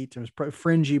be elite. It was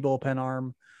fringy bullpen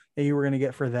arm that you were going to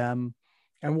get for them.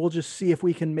 And we'll just see if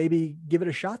we can maybe give it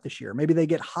a shot this year. Maybe they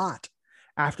get hot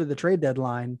after the trade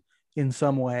deadline in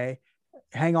some way.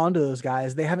 Hang on to those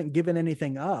guys. They haven't given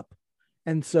anything up.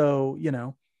 And so,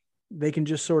 they can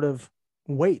just sort of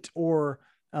wait, or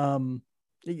in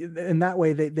that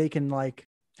way they can like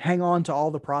hang on to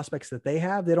all the prospects that they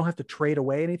have. They don't have to trade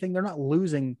away anything. They're not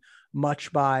losing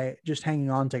much by just hanging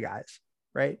on to guys,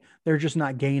 right? They're just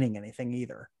not gaining anything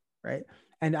either, right?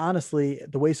 And honestly,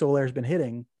 the way Soler's been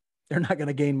hitting, they're not going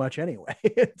to gain much anyway.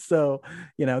 So,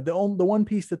 the one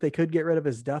piece that they could get rid of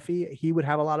is Duffy. He would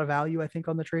have a lot of value, I think,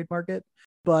 on the trade market.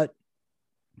 But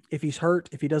if he's hurt,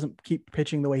 if he doesn't keep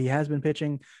pitching the way he has been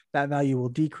pitching, that value will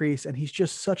decrease. And he's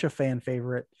just such a fan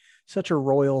favorite, such a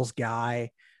Royals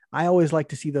guy. I always like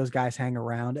to see those guys hang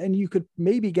around, and you could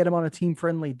maybe get him on a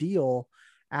team-friendly deal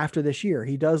after this year.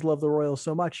 He does love the Royals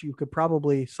so much, you could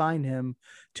probably sign him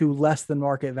to less than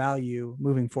market value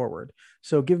moving forward.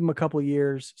 So give him a couple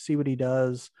years, see what he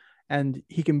does, and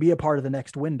he can be a part of the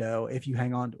next window if you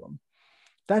hang on to him.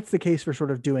 That's the case for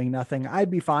sort of doing nothing.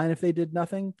 I'd be fine if they did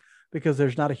nothing because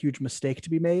there's not a huge mistake to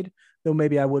be made, though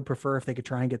maybe I would prefer if they could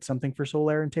try and get something for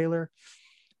Soler and Taylor.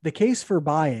 The case for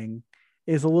buying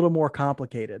is a little more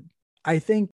complicated. I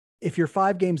think if you're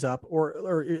 5 games up,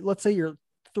 or let's say you're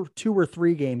 2 or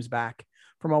 3 games back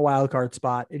from a wild card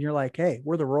spot, and you're like, hey,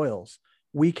 we're the Royals.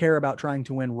 We care about trying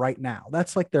to win right now.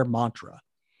 That's like their mantra.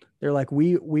 They're like,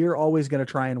 we're always going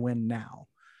to try and win now.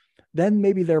 Then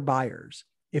maybe they're buyers.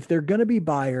 if they're going to be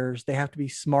buyers, they have to be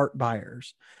smart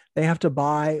buyers. They have to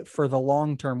buy for the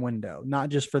long-term window, not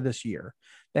just for this year.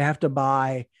 They have to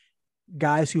buy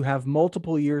guys who have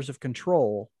multiple years of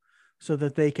control so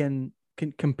that they can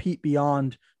compete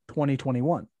beyond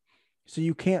 2021. So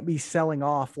you can't be selling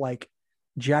off like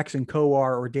Jackson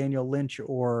Kowar or Daniel Lynch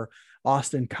or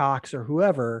Austin Cox or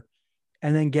whoever,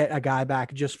 and then get a guy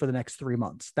back just for the next 3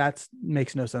 months. That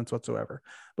makes no sense whatsoever.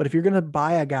 But if you're going to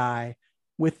buy a guy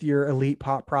with your elite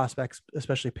pop prospects,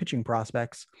 especially pitching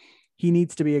prospects, he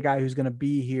needs to be a guy who's going to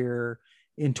be here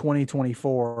in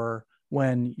 2024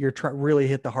 when you're really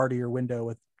hit the heart of your window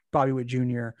with Bobby Witt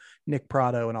Jr., Nick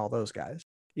Pratto, and all those guys.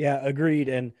 Yeah, agreed.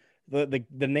 And the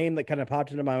name that kind of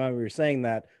popped into my mind when we were saying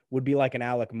that would be like an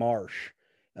Alec Marsh,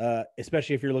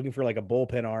 especially if you're looking for like a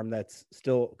bullpen arm that's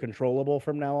still controllable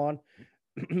from now on.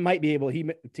 Might be able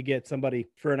to get somebody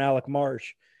for an Alec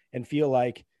Marsh and feel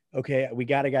like, okay, we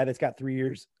got a guy that's got 3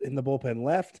 years in the bullpen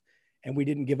left, and we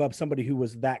didn't give up somebody who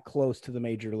was that close to the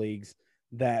major leagues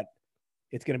that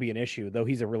it's going to be an issue, though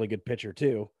he's a really good pitcher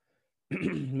too.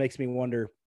 Makes me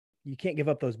wonder, you can't give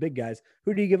up those big guys.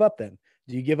 Who do you give up then?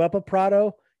 Do you give up a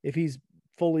Pratto if he's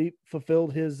fully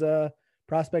fulfilled his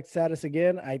prospect status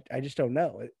again? I just don't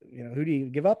know. Who do you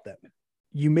give up then?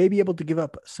 You may be able to give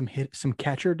up some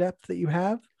catcher depth that you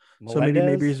have.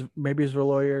 Melendez? So maybe it's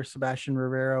Veloyer, Sebastian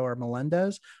Rivero, or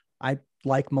Melendez. I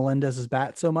like Melendez's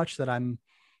bat so much that I'm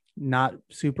not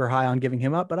super high on giving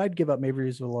him up, but I'd give up maybe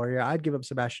Veloyer. I'd give up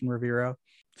Sebastian Rivero.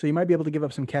 So you might be able to give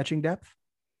up some catching depth.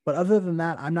 But other than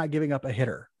that, I'm not giving up a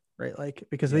hitter, right? Like,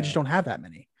 because they just don't have that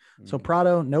many. Mm-hmm. So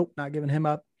Pratto, nope, not giving him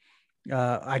up.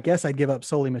 I guess I'd give up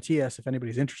Soli Matias if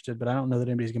anybody's interested, but I don't know that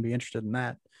anybody's going to be interested in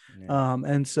that. Yeah.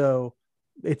 And so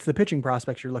it's the pitching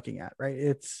prospects you're looking at, right?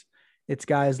 It's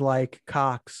guys like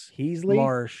Cox, Heasley,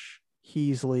 Marsh,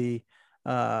 Heasley.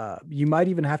 You might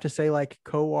even have to say like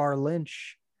Kowar,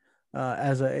 Lynch,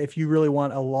 if you really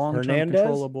want a long-term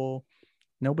controllable.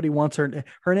 Nobody wants her.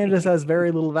 Hernandez has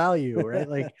very little value, right?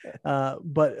 Like,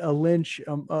 but a Lynch,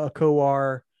 a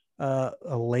Kowar,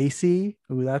 a Lacey.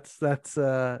 Ooh, that's if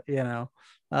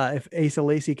Asa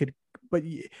Lacey could. But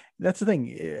that's the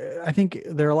thing. I think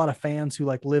there are a lot of fans who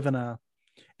like live in a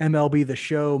MLB The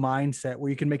Show mindset where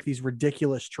you can make these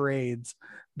ridiculous trades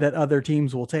that other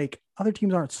teams will take. Other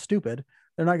teams aren't stupid.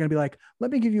 They're not going to be like, let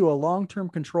me give you a long-term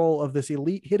control of this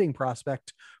elite hitting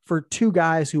prospect for 2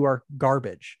 guys who are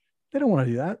garbage. They don't want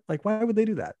to do that. Like, why would they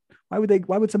do that? Why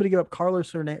would somebody give up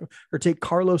Carlos Hernandez or take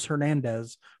Carlos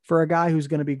Hernandez for a guy who's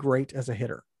going to be great as a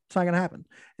hitter? It's not going to happen.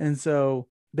 And so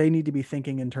they need to be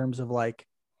thinking in terms of like,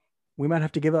 we might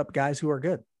have to give up guys who are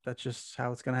good. That's just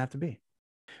how it's going to have to be.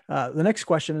 The next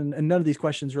question, and none of these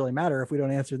questions really matter if we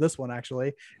don't answer this one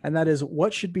actually, and that is,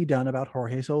 what should be done about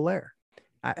Jorge Soler?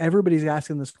 Everybody's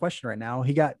asking this question right now.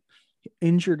 He got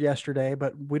injured yesterday,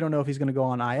 but we don't know if he's going to go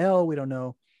on IL. We don't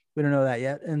know that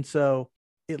yet. And so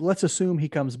let's assume he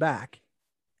comes back.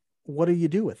 What do you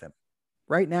do with him?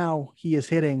 Right now, he is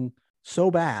hitting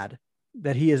so bad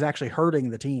that he is actually hurting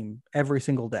the team every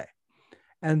single day.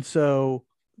 And so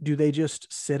do they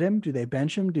just sit him? Do they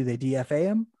bench him? Do they DFA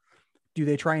him? Do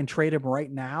they try and trade him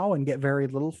right now and get very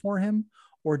little for him?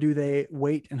 Or do they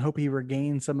wait and hope he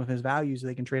regains some of his value so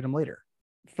they can trade him later?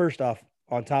 First off,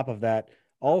 on top of that,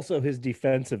 also his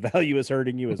defensive value is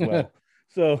hurting you as well.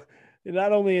 So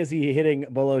not only is he hitting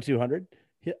below 200,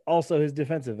 also his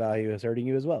defensive value is hurting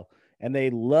you as well. And they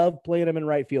love playing him in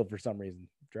right field for some reason.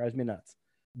 Drives me nuts.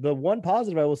 The one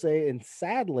positive I will say, and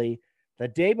sadly, the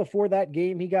day before that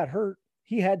game he got hurt,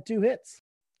 he had 2 hits,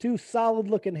 2 solid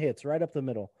looking hits right up the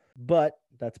middle. But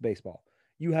that's baseball.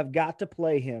 You have got to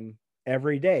play him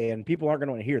every day, and people aren't going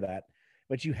to want to hear that,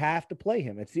 but you have to play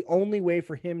him. It's the only way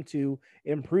for him to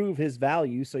improve his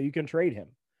value so you can trade him.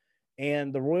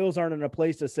 And the Royals aren't in a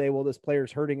place to say, well, this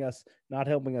player's hurting us, not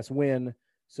helping us win,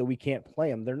 so we can't play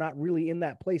him. They're not really in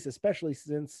that place, especially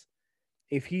since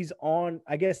if he's on,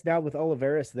 I guess now with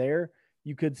Olivares there,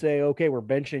 you could say, okay, we're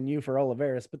benching you for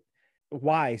Olivares, but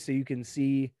why? So you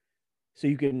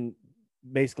can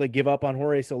basically give up on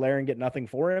Jorge Soler and get nothing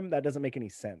for him? That doesn't make any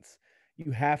sense.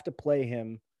 You have to play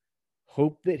him,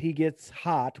 hope that he gets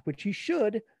hot, which he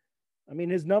should. I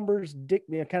mean, his numbers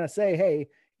kind of say, hey,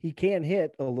 he can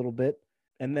hit a little bit,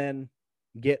 and then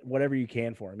get whatever you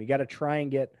can for him. You got to try and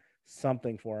get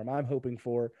something for him. I'm hoping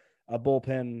for a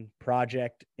bullpen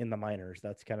project in the minors.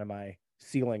 That's kind of my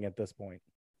ceiling at this point.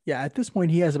 Yeah, at this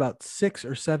point, he has about 6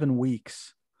 or 7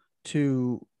 weeks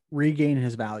to regain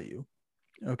his value.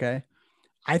 Okay.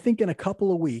 I think in a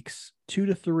couple of weeks, 2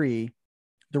 to 3,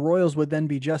 the Royals would then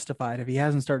be justified if he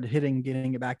hasn't started hitting,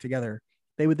 getting it back together.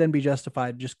 They would then be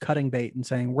justified just cutting bait and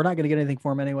saying, we're not going to get anything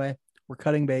for him anyway. We're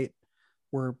cutting bait.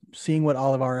 we're seeing what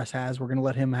Olivares has. We're going to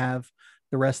let him have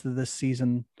the rest of this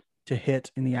season to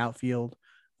hit in the outfield.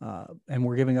 And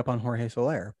we're giving up on Jorge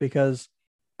Soler because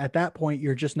at that point,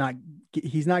 he's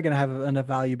not going to have enough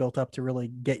value built up to really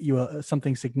get you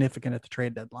something significant at the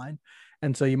trade deadline.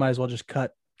 And so you might as well just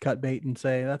cut bait and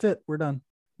say, that's it, we're done.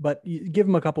 But you give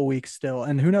him a couple weeks still.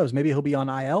 And who knows, maybe he'll be on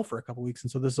IL for a couple weeks. And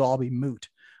so this will all be moot.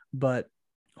 But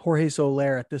Jorge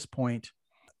Soler at this point,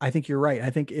 I think you're right.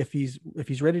 I think if he's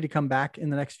ready to come back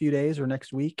in the next few days or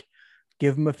next week,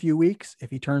 give him a few weeks. If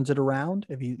he turns it around,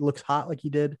 if he looks hot like he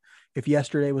did, if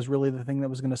yesterday was really the thing that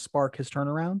was going to spark his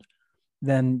turnaround,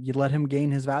 then you let him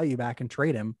gain his value back and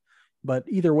trade him. But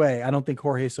either way, I don't think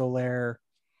Jorge Soler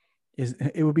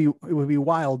it would be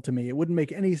wild to me. It wouldn't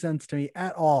make any sense to me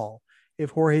at all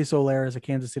if Jorge Soler is a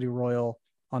Kansas City Royal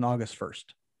on August 1st.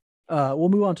 We'll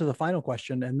move on to the final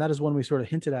question, and that is one we sort of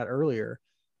hinted at earlier.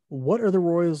 What are the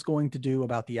Royals going to do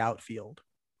about the outfield?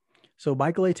 So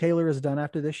Michael A. Taylor is done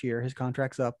after this year. His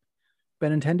contract's up.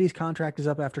 Benintendi's contract is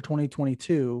up after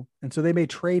 2022, and so they may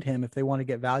trade him if they want to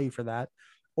get value for that,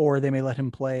 or they may let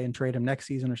him play and trade him next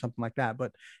season or something like that.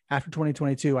 But after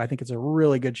 2022, I think it's a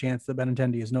really good chance that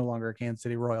Benintendi is no longer a Kansas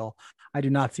City Royal. I do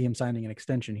not see him signing an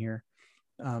extension here.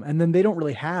 And then they don't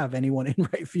really have anyone in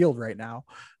right field right now.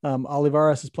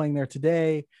 Olivares is playing there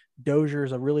today.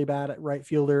 Dozier's a really bad right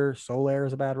fielder. Soler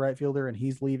is a bad right fielder, and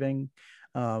he's leaving.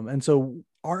 And so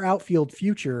our outfield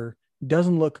future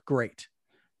doesn't look great.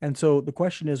 And so the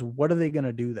question is, what are they going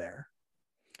to do there?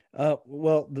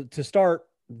 To start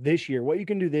this year, what you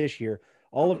can do this year,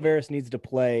 Olivares needs to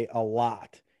play a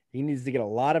lot. He needs to get a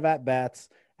lot of at-bats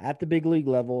at the big league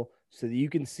level so that you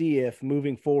can see if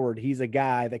moving forward, he's a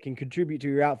guy that can contribute to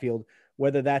your outfield,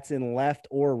 whether that's in left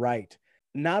or right.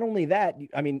 Not only that,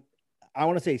 I mean, I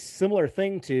want to say similar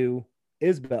thing to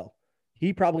Isbell.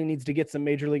 He probably needs to get some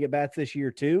major league at-bats this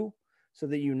year too, so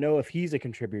that you know if he's a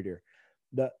contributor.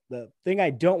 The thing I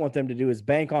don't want them to do is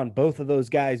bank on both of those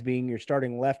guys being your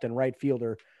starting left and right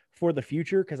fielder for the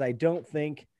future, because I don't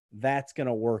think that's going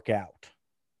to work out.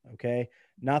 Okay.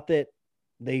 Not that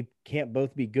they can't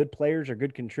both be good players or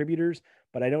good contributors,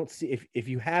 but I don't see if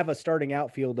you have a starting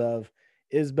outfield of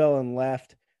Isbell and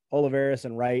left, Olivares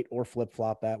and right, or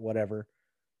flip-flop that, whatever.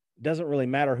 It doesn't really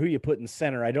matter who you put in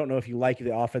center. I don't know if you like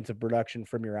the offensive production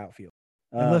from your outfield.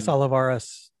 Unless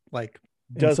Olivares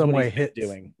in some way hits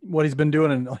what he's been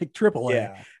doing in like AAA.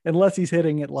 Yeah. Unless he's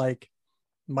hitting at like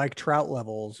Mike Trout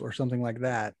levels or something like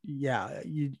that. Yeah,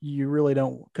 you really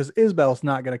don't, because Isbell's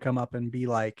not going to come up and be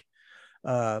like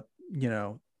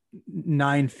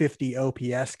 950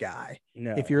 OPS guy.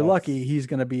 No, if you're lucky, he's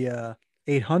going to be a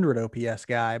 800 OPS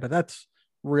guy, but that's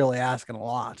really asking a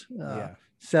lot.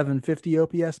 750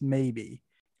 OPS maybe,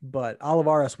 but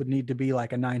Olivares would need to be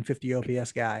like a 950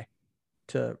 OPS guy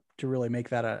to really make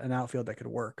that an outfield that could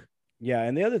work. Yeah,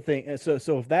 and the other thing,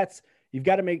 so if that's, you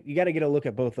got to get a look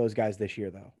at both those guys this year,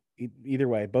 though. Either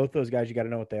way, both those guys, you got to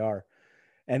know what they are.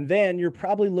 And then you're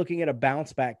probably looking at a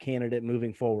bounce back candidate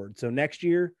moving forward. So next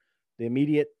year, the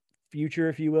immediate future,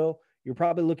 if you will, you're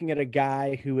probably looking at a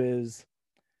guy who is,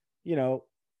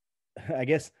 I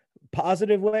guess,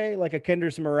 positive way, like a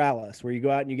Kendrys Morales, where you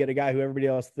go out and you get a guy who everybody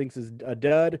else thinks is a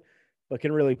dud, but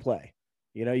can really play.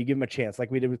 You give him a chance, like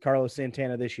we did with Carlos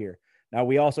Santana this year. Now,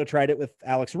 we also tried it with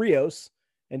Alex Rios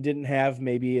and didn't have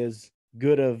maybe as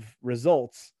good of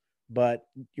results, but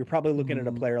you're probably looking at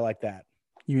a player like that.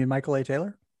 You mean Michael A.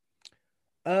 Taylor?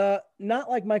 Not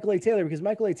like Michael A. Taylor, because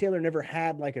Michael A. Taylor never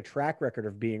had like a track record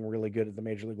of being really good at the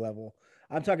major league level.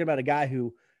 I'm talking about a guy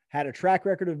who had a track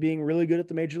record of being really good at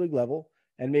the major league level,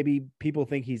 and maybe people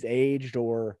think he's aged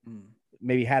or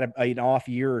maybe had an off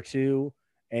year or two,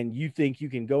 and you think you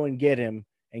can go and get him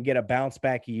and get a bounce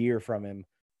back year from him,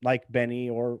 like Benny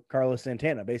or Carlos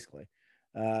Santana, basically.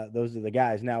 Those are the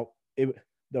guys. Now,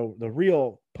 the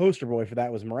real poster boy for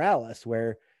that was Morales,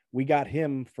 where we got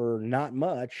him for not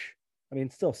much. I mean,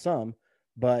 still some,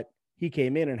 but he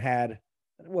came in and had,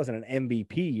 it wasn't an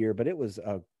MVP year, but it was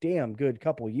a damn good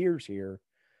couple years here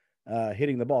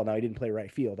hitting the ball. Now, he didn't play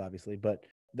right field, obviously, but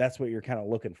that's what you're kind of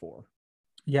looking for.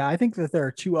 Yeah, I think that there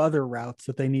are two other routes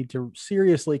that they need to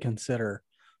seriously consider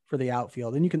for the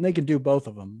outfield, and they can do both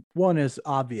of them. One is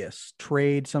obvious: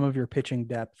 trade some of your pitching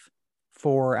depth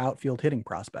for outfield hitting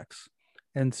prospects.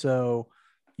 And so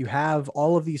you have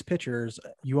all of these pitchers.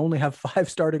 You only have 5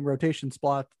 starting rotation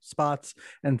spots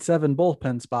and 7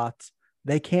 bullpen spots.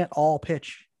 They can't all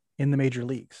pitch in the major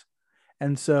leagues.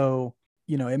 And so,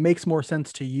 it makes more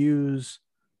sense to use,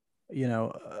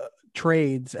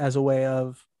 trades as a way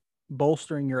of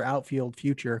bolstering your outfield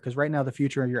future, because right now the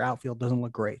future of your outfield doesn't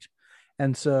look great.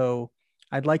 And so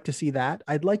I'd like to see that.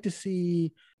 I'd like to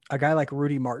see a guy like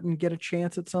Rudy Martin get a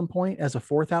chance at some point as a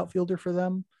fourth outfielder for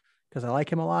them because I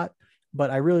like him a lot.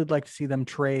 But I really would like to see them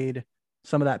trade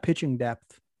some of that pitching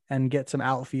depth and get some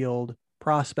outfield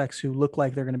prospects who look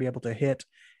like they're going to be able to hit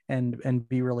and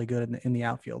be really good in the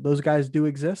outfield. Those guys do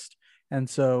exist. And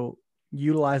so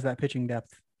utilize that pitching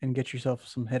depth and get yourself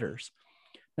some hitters.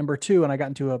 Number two, and I got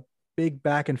into a big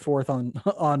back and forth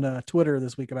on Twitter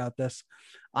this week about this.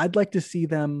 I'd like to see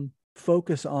them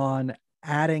focus on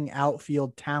adding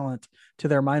outfield talent to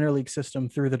their minor league system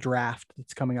through the draft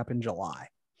that's coming up in July.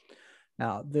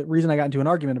 Now, the reason I got into an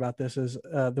argument about this is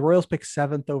the Royals picked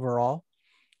 7th overall,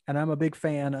 and I'm a big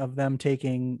fan of them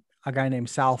taking a guy named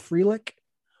Sal Frelick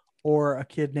or a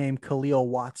kid named Khalil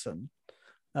Watson.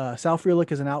 Sal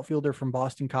Frelick is an outfielder from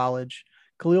Boston College.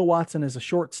 Khalil Watson is a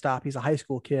shortstop. He's a high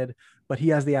school kid, but he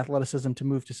has the athleticism to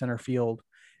move to center field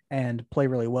and play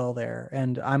really well there.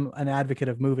 And I'm an advocate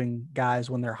of moving guys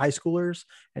when they're high schoolers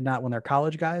and not when they're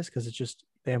college guys, because it's just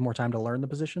they have more time to learn the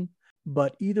position.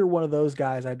 But either one of those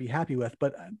guys I'd be happy with.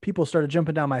 But people started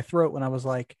jumping down my throat when I was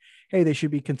like, hey, they should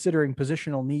be considering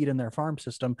positional need in their farm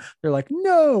system. They're like,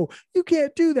 no, you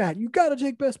can't do that. You got to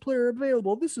take best player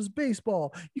available. This is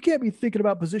baseball. You can't be thinking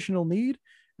about positional need.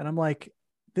 And I'm like,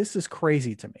 this is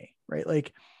crazy to me, right?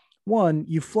 Like, one,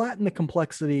 you flatten the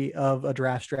complexity of a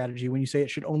draft strategy when you say it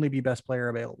should only be best player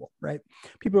available, right?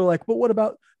 People are like, but what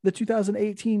about the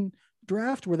 2018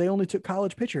 draft where they only took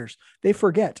college pitchers? They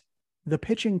forget the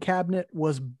pitching cabinet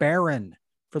was barren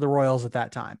for the Royals at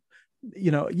that time.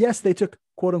 You know, yes, they took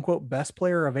quote unquote best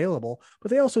player available, but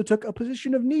they also took a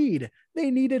position of need. They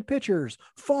needed pitchers.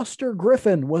 Foster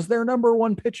Griffin was their number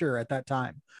one pitcher at that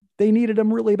time. They needed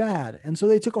him really bad. And so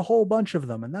they took a whole bunch of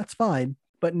them, and that's fine.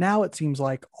 But now it seems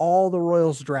like all the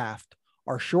Royals draft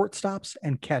are shortstops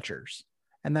and catchers,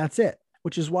 and that's it,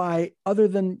 which is why other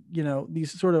than, you know,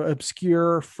 these sort of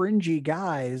obscure fringy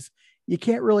guys, you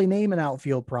can't really name an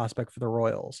outfield prospect for the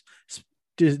Royals.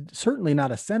 Certainly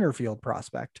not a center field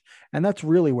prospect. And that's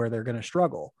really where they're going to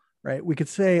struggle, right? We could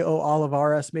say, oh,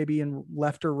 Olivares maybe in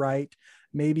left or right,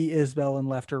 maybe Isbell in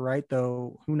left or right,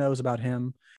 though who knows about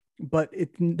him. But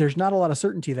there's not a lot of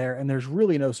certainty there, and there's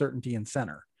really no certainty in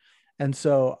center. And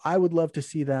so I would love to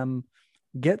see them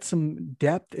get some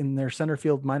depth in their center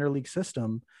field minor league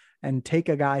system and take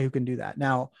a guy who can do that.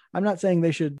 Now, I'm not saying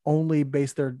they should only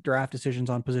base their draft decisions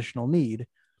on positional need,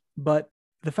 but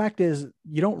the fact is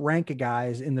you don't rank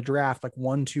guys in the draft like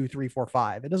 1, 2, 3, 4,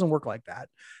 5. It doesn't work like that.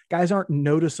 Guys aren't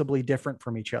noticeably different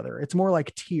from each other. It's more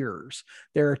like tiers.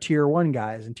 There are tier 1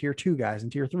 guys and tier 2 guys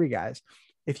and tier 3 guys.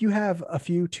 If you have a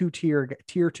few tier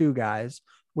 2 guys,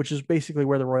 which is basically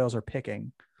where the Royals are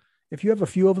picking, if you have a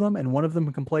few of them and one of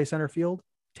them can play center field,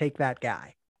 take that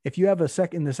guy. If you have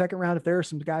in the second round, if there are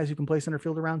some guys who can play center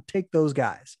field around, take those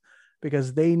guys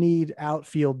because they need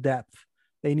outfield depth.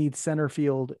 They need center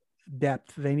field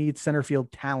depth. They need center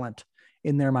field talent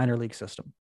in their minor league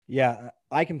system. Yeah,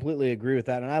 I completely agree with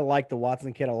that. And I like the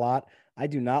Watson kid a lot. I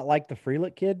do not like the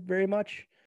Frelick kid very much,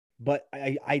 but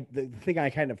the thing I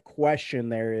kind of question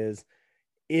there is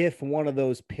if one of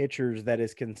those pitchers that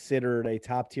is considered a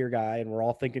top tier guy, and we're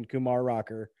all thinking Kumar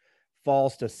Rocker,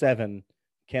 falls to 7,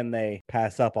 can they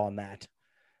pass up on that?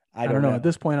 I don't know. At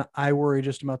this point, I worry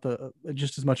just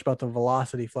as much about the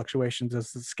velocity fluctuations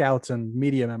as the scouts and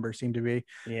media members seem to be.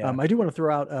 Yeah. I do want to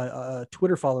throw out a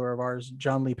Twitter follower of ours,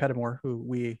 John Lee Pettimore, who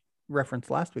we referenced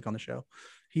last week on the show.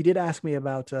 He did ask me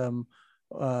about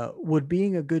would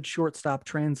being a good shortstop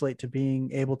translate to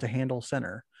being able to handle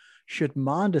center? Should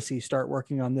Mondesi start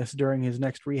working on this during his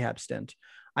next rehab stint?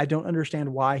 I don't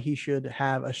understand why he should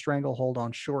have a stranglehold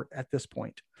on short at this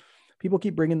point. People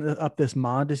keep bringing up this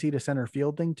Mondesi to center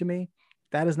field thing to me.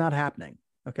 That is not happening.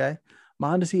 Okay.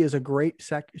 Mondesi is a great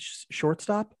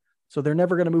shortstop. So they're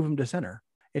never going to move him to center.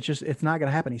 It's not going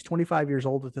to happen. He's 25 years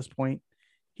old at this point.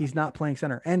 He's not playing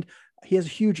center, and he has a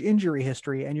huge injury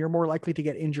history, and you're more likely to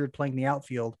get injured playing the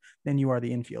outfield than you are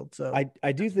the infield. So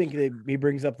I do think that he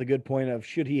brings up the good point of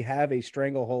should he have a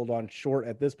stranglehold on short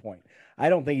at this point? I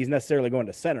don't think he's necessarily going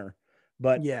to center.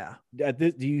 But yeah,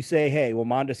 do you say, hey, well,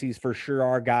 Mondesi's for sure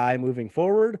our guy moving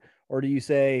forward? Or do you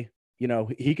say, you know,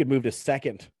 he could move to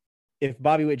second? If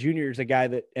Bobby Witt Jr. is a guy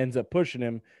that ends up pushing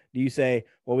him, do you say,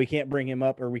 well, we can't bring him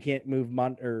up or we can't move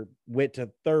Witt to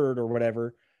third or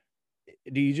whatever?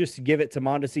 Do you just give it to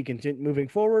Mondesi moving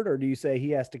forward? Or do you say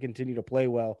he has to continue to play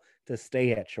well to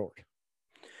stay at short?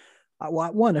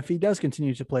 One, if he does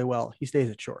continue to play well, he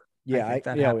stays at short. Yeah, I think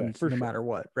that happens no matter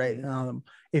what, right?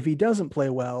 If he doesn't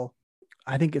play well,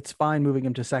 I think it's fine moving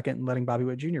him to second and letting Bobby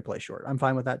Witt Jr. play short. I'm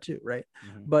fine with that too, right?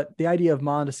 Mm-hmm. But the idea of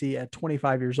Mondesi at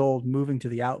 25 years old moving to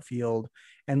the outfield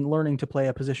and learning to play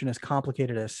a position as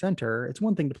complicated as center. It's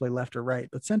one thing to play left or right,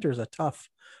 but center is a tough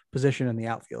position in the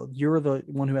outfield. You're the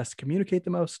one who has to communicate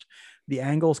the most. The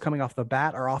angles coming off the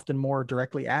bat are often more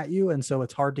directly at you, and so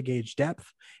it's hard to gauge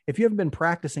depth. If you haven't been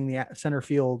practicing the center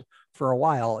field for a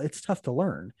while, it's tough to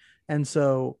learn. And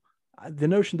so the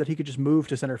notion that he could just move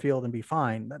to center field and be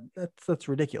fine, that's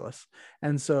ridiculous.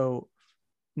 And so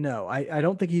no, I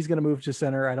don't think he's going to move to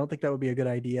center. I don't think that would be a good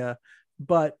idea.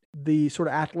 But the sort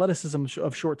of athleticism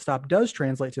of shortstop does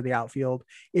translate to the outfield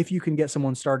if you can get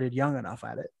someone started young enough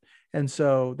at it. And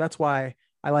so that's why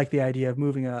I like the idea of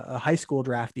moving a high school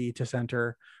draftee to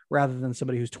center rather than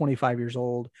somebody who's 25 years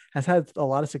old, has had a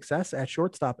lot of success at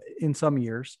shortstop in some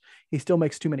years. He still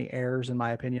makes too many errors, in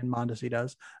my opinion. Mondesi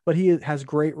does, but he has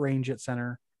great range at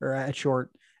center or at short.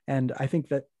 And I think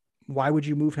that why would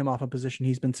you move him off a position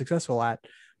he's been successful at,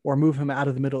 or move him out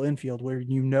of the middle infield where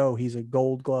you know he's a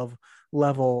gold glove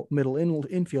level middle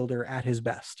infielder at his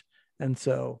best? And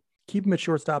so keep him at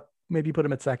shortstop, maybe put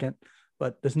him at second.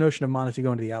 But this notion of Mondesi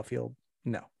going to the outfield,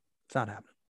 no, it's not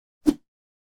happening.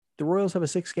 The Royals have a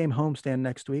 6-game homestand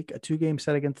next week, a 2-game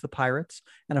set against the Pirates,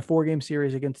 and a 4-game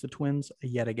series against the Twins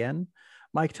yet again.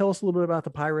 Mike, tell us a little bit about the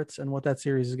Pirates and what that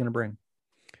series is going to bring.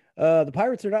 The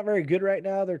Pirates are not very good right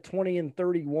now. They're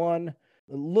 20-31. It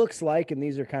looks like, and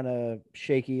these are kind of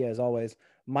shaky as always,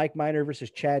 Mike Minor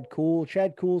versus Chad Kuhl.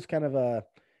 Chad Kuhl's kind of a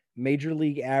major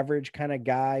league average kind of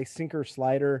guy, sinker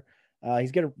slider.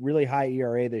 He's got a really high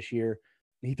ERA this year.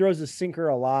 He throws his sinker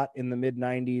a lot in the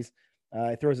mid-90s.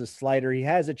 He throws his slider. He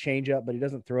has a changeup, but he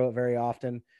doesn't throw it very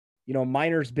often. You know,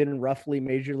 Minor's been roughly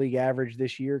major league average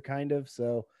this year, kind of.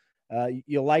 So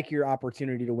you'll like your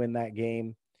opportunity to win that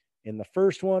game in the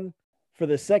first one. For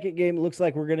the second game, it looks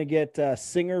like we're going to get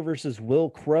Singer versus Will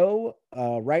Crow.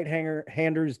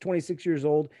 Right-hander is 26 years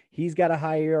old. He's got a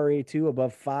high ERA too,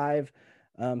 above 5.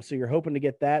 So you're hoping to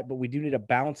get that, but we do need a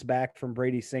bounce back from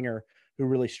Brady Singer, who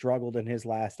really struggled in his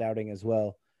last outing as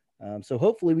well. So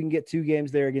hopefully we can get 2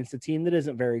 games there against a team that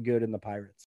isn't very good in the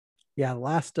Pirates. Yeah, the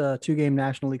last 2-game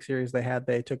National League series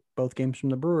they took both games from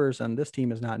the Brewers, and this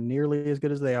team is not nearly as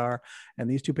good as they are. And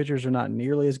these 2 pitchers are not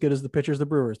nearly as good as the pitchers the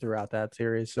Brewers throughout that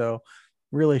series. So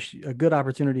really a good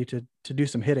opportunity to do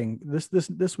some hitting.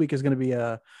 This week is going to be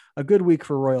a good week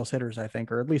for Royals hitters, I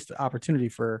think, or at least opportunity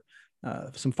for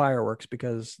some fireworks,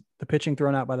 because the pitching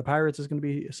thrown out by the Pirates is going to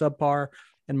be subpar.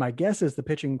 And my guess is the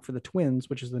pitching for the Twins,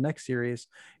 which is the next series,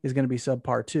 is going to be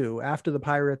subpar too. After the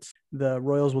Pirates, the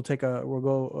Royals will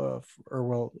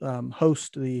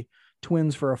host the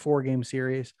Twins for a 4-game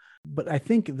series. But I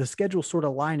think the schedule's sort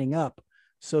of lining up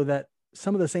so that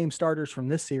some of the same starters from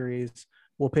this series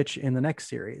will pitch in the next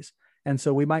series. And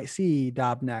so we might see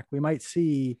Dobnak. We might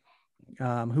see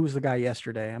who was the guy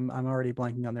yesterday? I'm already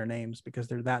blanking on their names because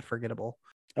they're that forgettable.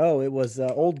 Oh, it was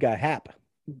old guy Hap.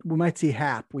 We might see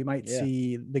Hap. We might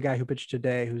see the guy who pitched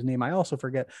today, whose name I also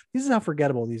forget. This is how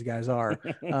forgettable these guys are.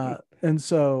 And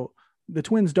so the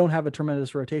Twins don't have a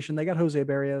tremendous rotation. They got Jose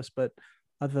Barrios, but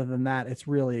other than that, it's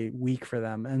really weak for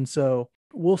them. And so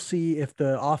we'll see if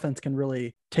the offense can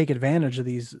really take advantage of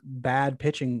these bad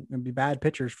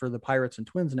pitchers for the Pirates and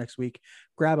Twins next week,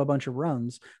 grab a bunch of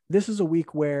runs. This is a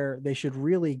week where they should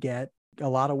really get a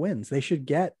lot of wins. They should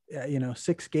get,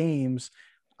 6 games.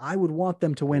 I would want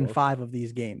them to win 5 of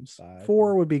these games.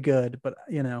 4 would be good, but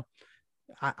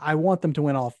I want them to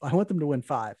win all. I want them to win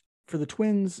 5. For the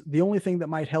Twins, the only thing that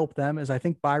might help them is I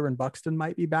think Byron Buxton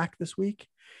might be back this week.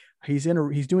 He's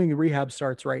doing rehab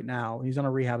starts right now. He's on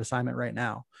a rehab assignment right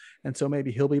now. And so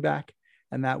maybe he'll be back,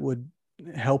 and that would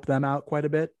help them out quite a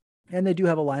bit. And they do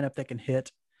have a lineup that can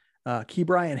hit.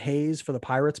 Ke'Bryan Hayes for the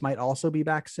Pirates might also be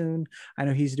back soon. I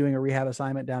know he's doing a rehab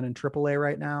assignment down in AAA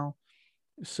right now.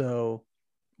 So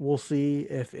we'll see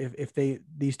if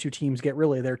these 2 teams get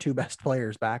really their 2 best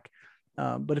players back.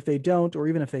 But if they don't, or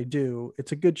even if they do,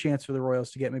 it's a good chance for the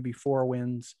Royals to get maybe 4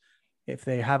 wins. If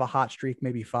they have a hot streak,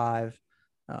 maybe 5.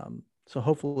 So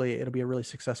hopefully it'll be a really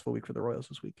successful week for the Royals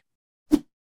this week.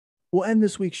 We'll end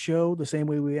this week's show the same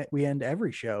way we end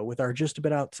every show, with our Just a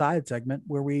Bit Outside segment,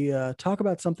 where we talk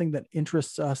about something that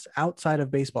interests us outside of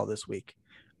baseball this week.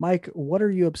 Mike, what are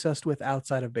you obsessed with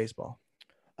outside of baseball?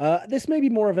 This may be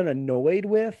more of an annoyed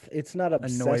with. It's not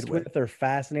obsessed with or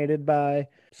fascinated by.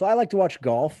 So I like to watch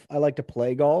golf. I like to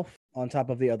play golf on top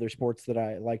of the other sports that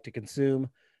I like to consume.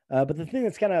 But the thing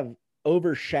that's kind of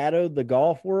overshadowed the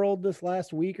golf world this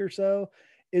last week or so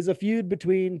is a feud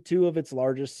between 2 of its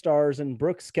largest stars, in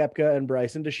Brooks Koepka and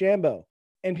Bryson DeChambeau.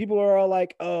 And people are all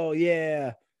like, oh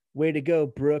yeah, way to go,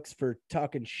 Brooks, for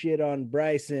talking shit on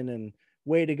Bryson, and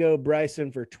way to go,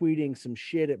 Bryson, for tweeting some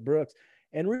shit at Brooks.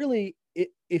 And really,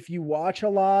 if you watch a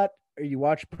lot, or you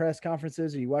watch press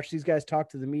conferences, or you watch these guys talk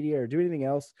to the media or do anything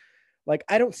else, like,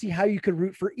 I don't see how you could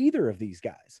root for either of these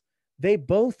guys. They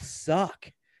both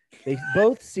suck. They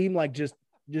both seem like just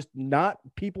not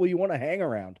people you want to hang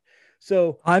around.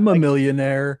 So I'm a like,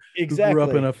 millionaire who grew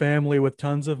up in exactly. a family with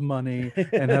tons of money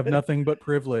and have nothing but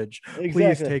privilege. Please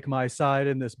Exactly. take my side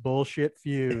in this bullshit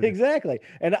feud. Exactly.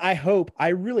 And I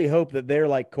really hope that they're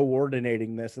like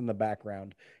coordinating this in the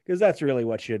background, because that's really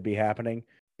what should be happening.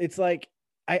 It's like,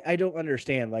 I don't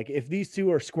understand. Like, if these two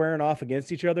are squaring off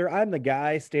against each other, I'm the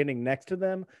guy standing next to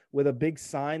them with a big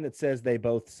sign that says they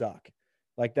both suck.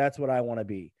 Like, that's what I want to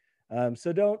be.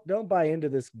 So don't buy into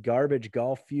this garbage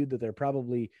golf feud that they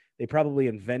probably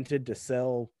invented to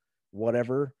sell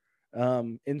whatever.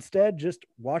 Instead, just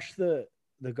watch the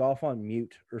golf on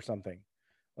mute or something.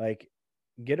 Like,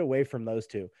 get away from those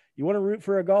two. You want to root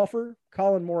for a golfer?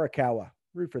 Colin Morikawa,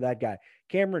 root for that guy.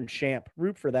 Cameron Champ,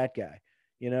 root for that guy.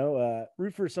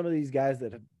 Root for some of these guys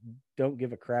that don't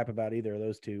give a crap about either of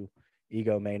those two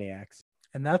egomaniacs.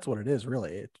 And that's what it is,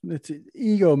 really. It's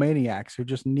egomaniacs who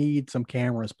just need some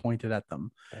cameras pointed at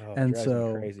them. Oh, it And drives me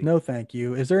so, crazy. no, thank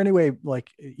you. Is there any way,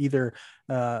 like, either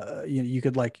you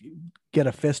could like get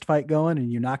a fist fight going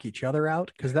and you knock each other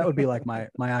out? Because that would be like my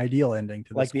ideal ending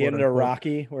to Like this the quote end of unquote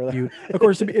Rocky, where feud. Of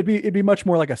course, it'd be much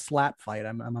more like a slap fight.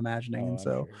 I'm imagining, oh, and I'm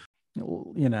so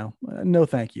sure. no,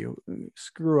 thank you.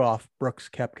 Screw off, Brooks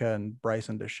Koepka and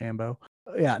Bryson DeChambeau.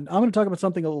 Yeah, I'm going to talk about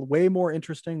something a little way more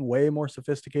interesting, way more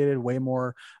sophisticated, way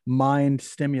more mind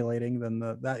stimulating than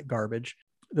that garbage.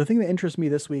 The thing that interests me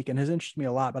this week and has interested me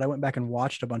a lot, but I went back and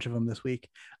watched a bunch of them this week,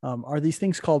 are these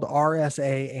things called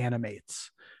RSA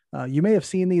animates. You may have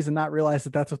seen these and not realize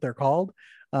that that's what they're called.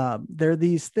 They're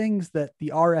these things that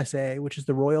the RSA, which is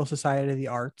the Royal Society of the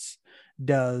Arts,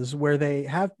 does, where they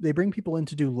bring people in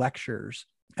to do lectures,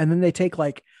 and then they take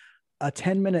like a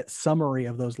 10-minute summary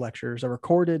of those lectures, a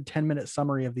recorded 10-minute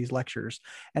summary of these lectures,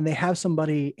 and they have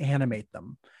somebody animate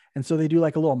them. And so they do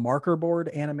like a little marker board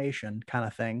animation kind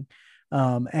of thing.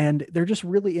 And they're just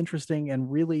really interesting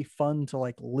and really fun to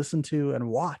like listen to and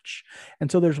watch.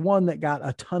 And so there's one that got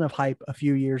a ton of hype a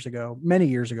few years ago, many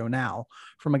years ago now,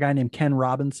 from a guy named Ken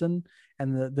Robinson.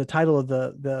 And the title of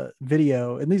the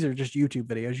video, and these are just YouTube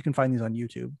videos, you can find these on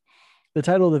YouTube. The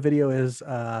title of the video is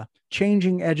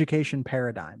Changing Education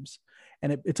Paradigms.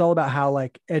 And it's all about how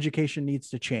like education needs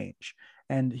to change.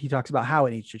 And he talks about how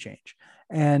it needs to change.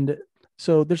 And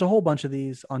so there's a whole bunch of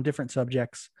these on different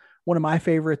subjects. One of my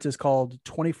favorites is called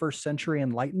 21st Century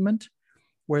Enlightenment,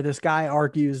 where this guy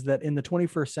argues that in the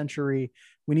 21st century,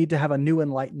 we need to have a new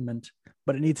enlightenment,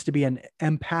 but it needs to be an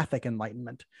empathic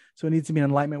enlightenment. So it needs to be an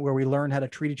enlightenment where we learn how to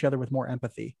treat each other with more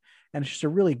empathy. And it's just a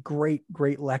really great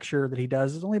lecture that he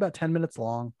does. It's only about 10 minutes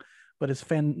long, but it's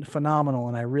phenomenal.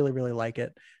 And I really, really like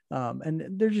it.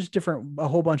 And they're just a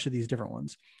whole bunch of these different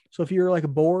ones. So if you're like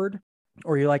bored,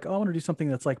 or you're like, oh, I want to do something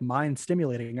that's like mind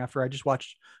stimulating after I just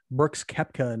watched Brooks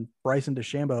Koepka and Bryson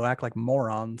DeChambeau act like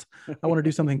morons. I want to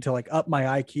do something to like up my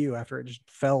IQ after it just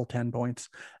fell 10 points.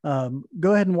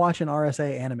 Go ahead and watch an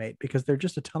RSA animate, because they're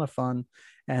just a ton of fun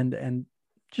and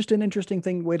just an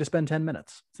interesting way to spend 10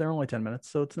 minutes. They're only 10 minutes,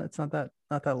 so it's not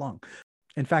that long.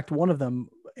 In fact, one of them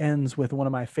ends with one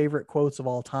of my favorite quotes of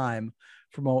all time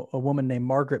from a woman named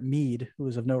Margaret Mead, who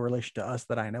is of no relation to us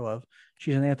that I know of.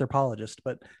 She's an anthropologist,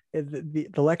 but the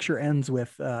lecture ends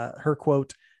with her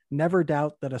quote, "Never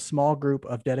doubt that a small group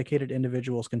of dedicated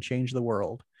individuals can change the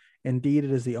world. Indeed,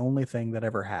 it is the only thing that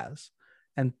ever has."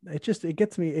 And it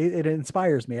gets me, it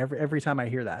inspires me every time I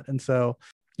hear that. And so,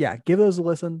 yeah, give those a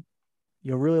listen.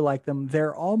 You'll really like them.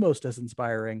 They're almost as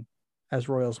inspiring as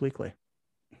Royals Weekly.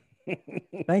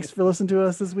 Thanks for listening to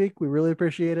us this week. We really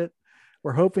appreciate it.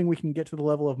 We're hoping we can get to the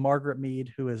level of Margaret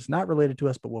Mead, who is not related to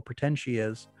us, but we'll pretend she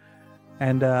is.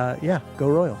 And yeah, go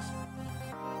Royals.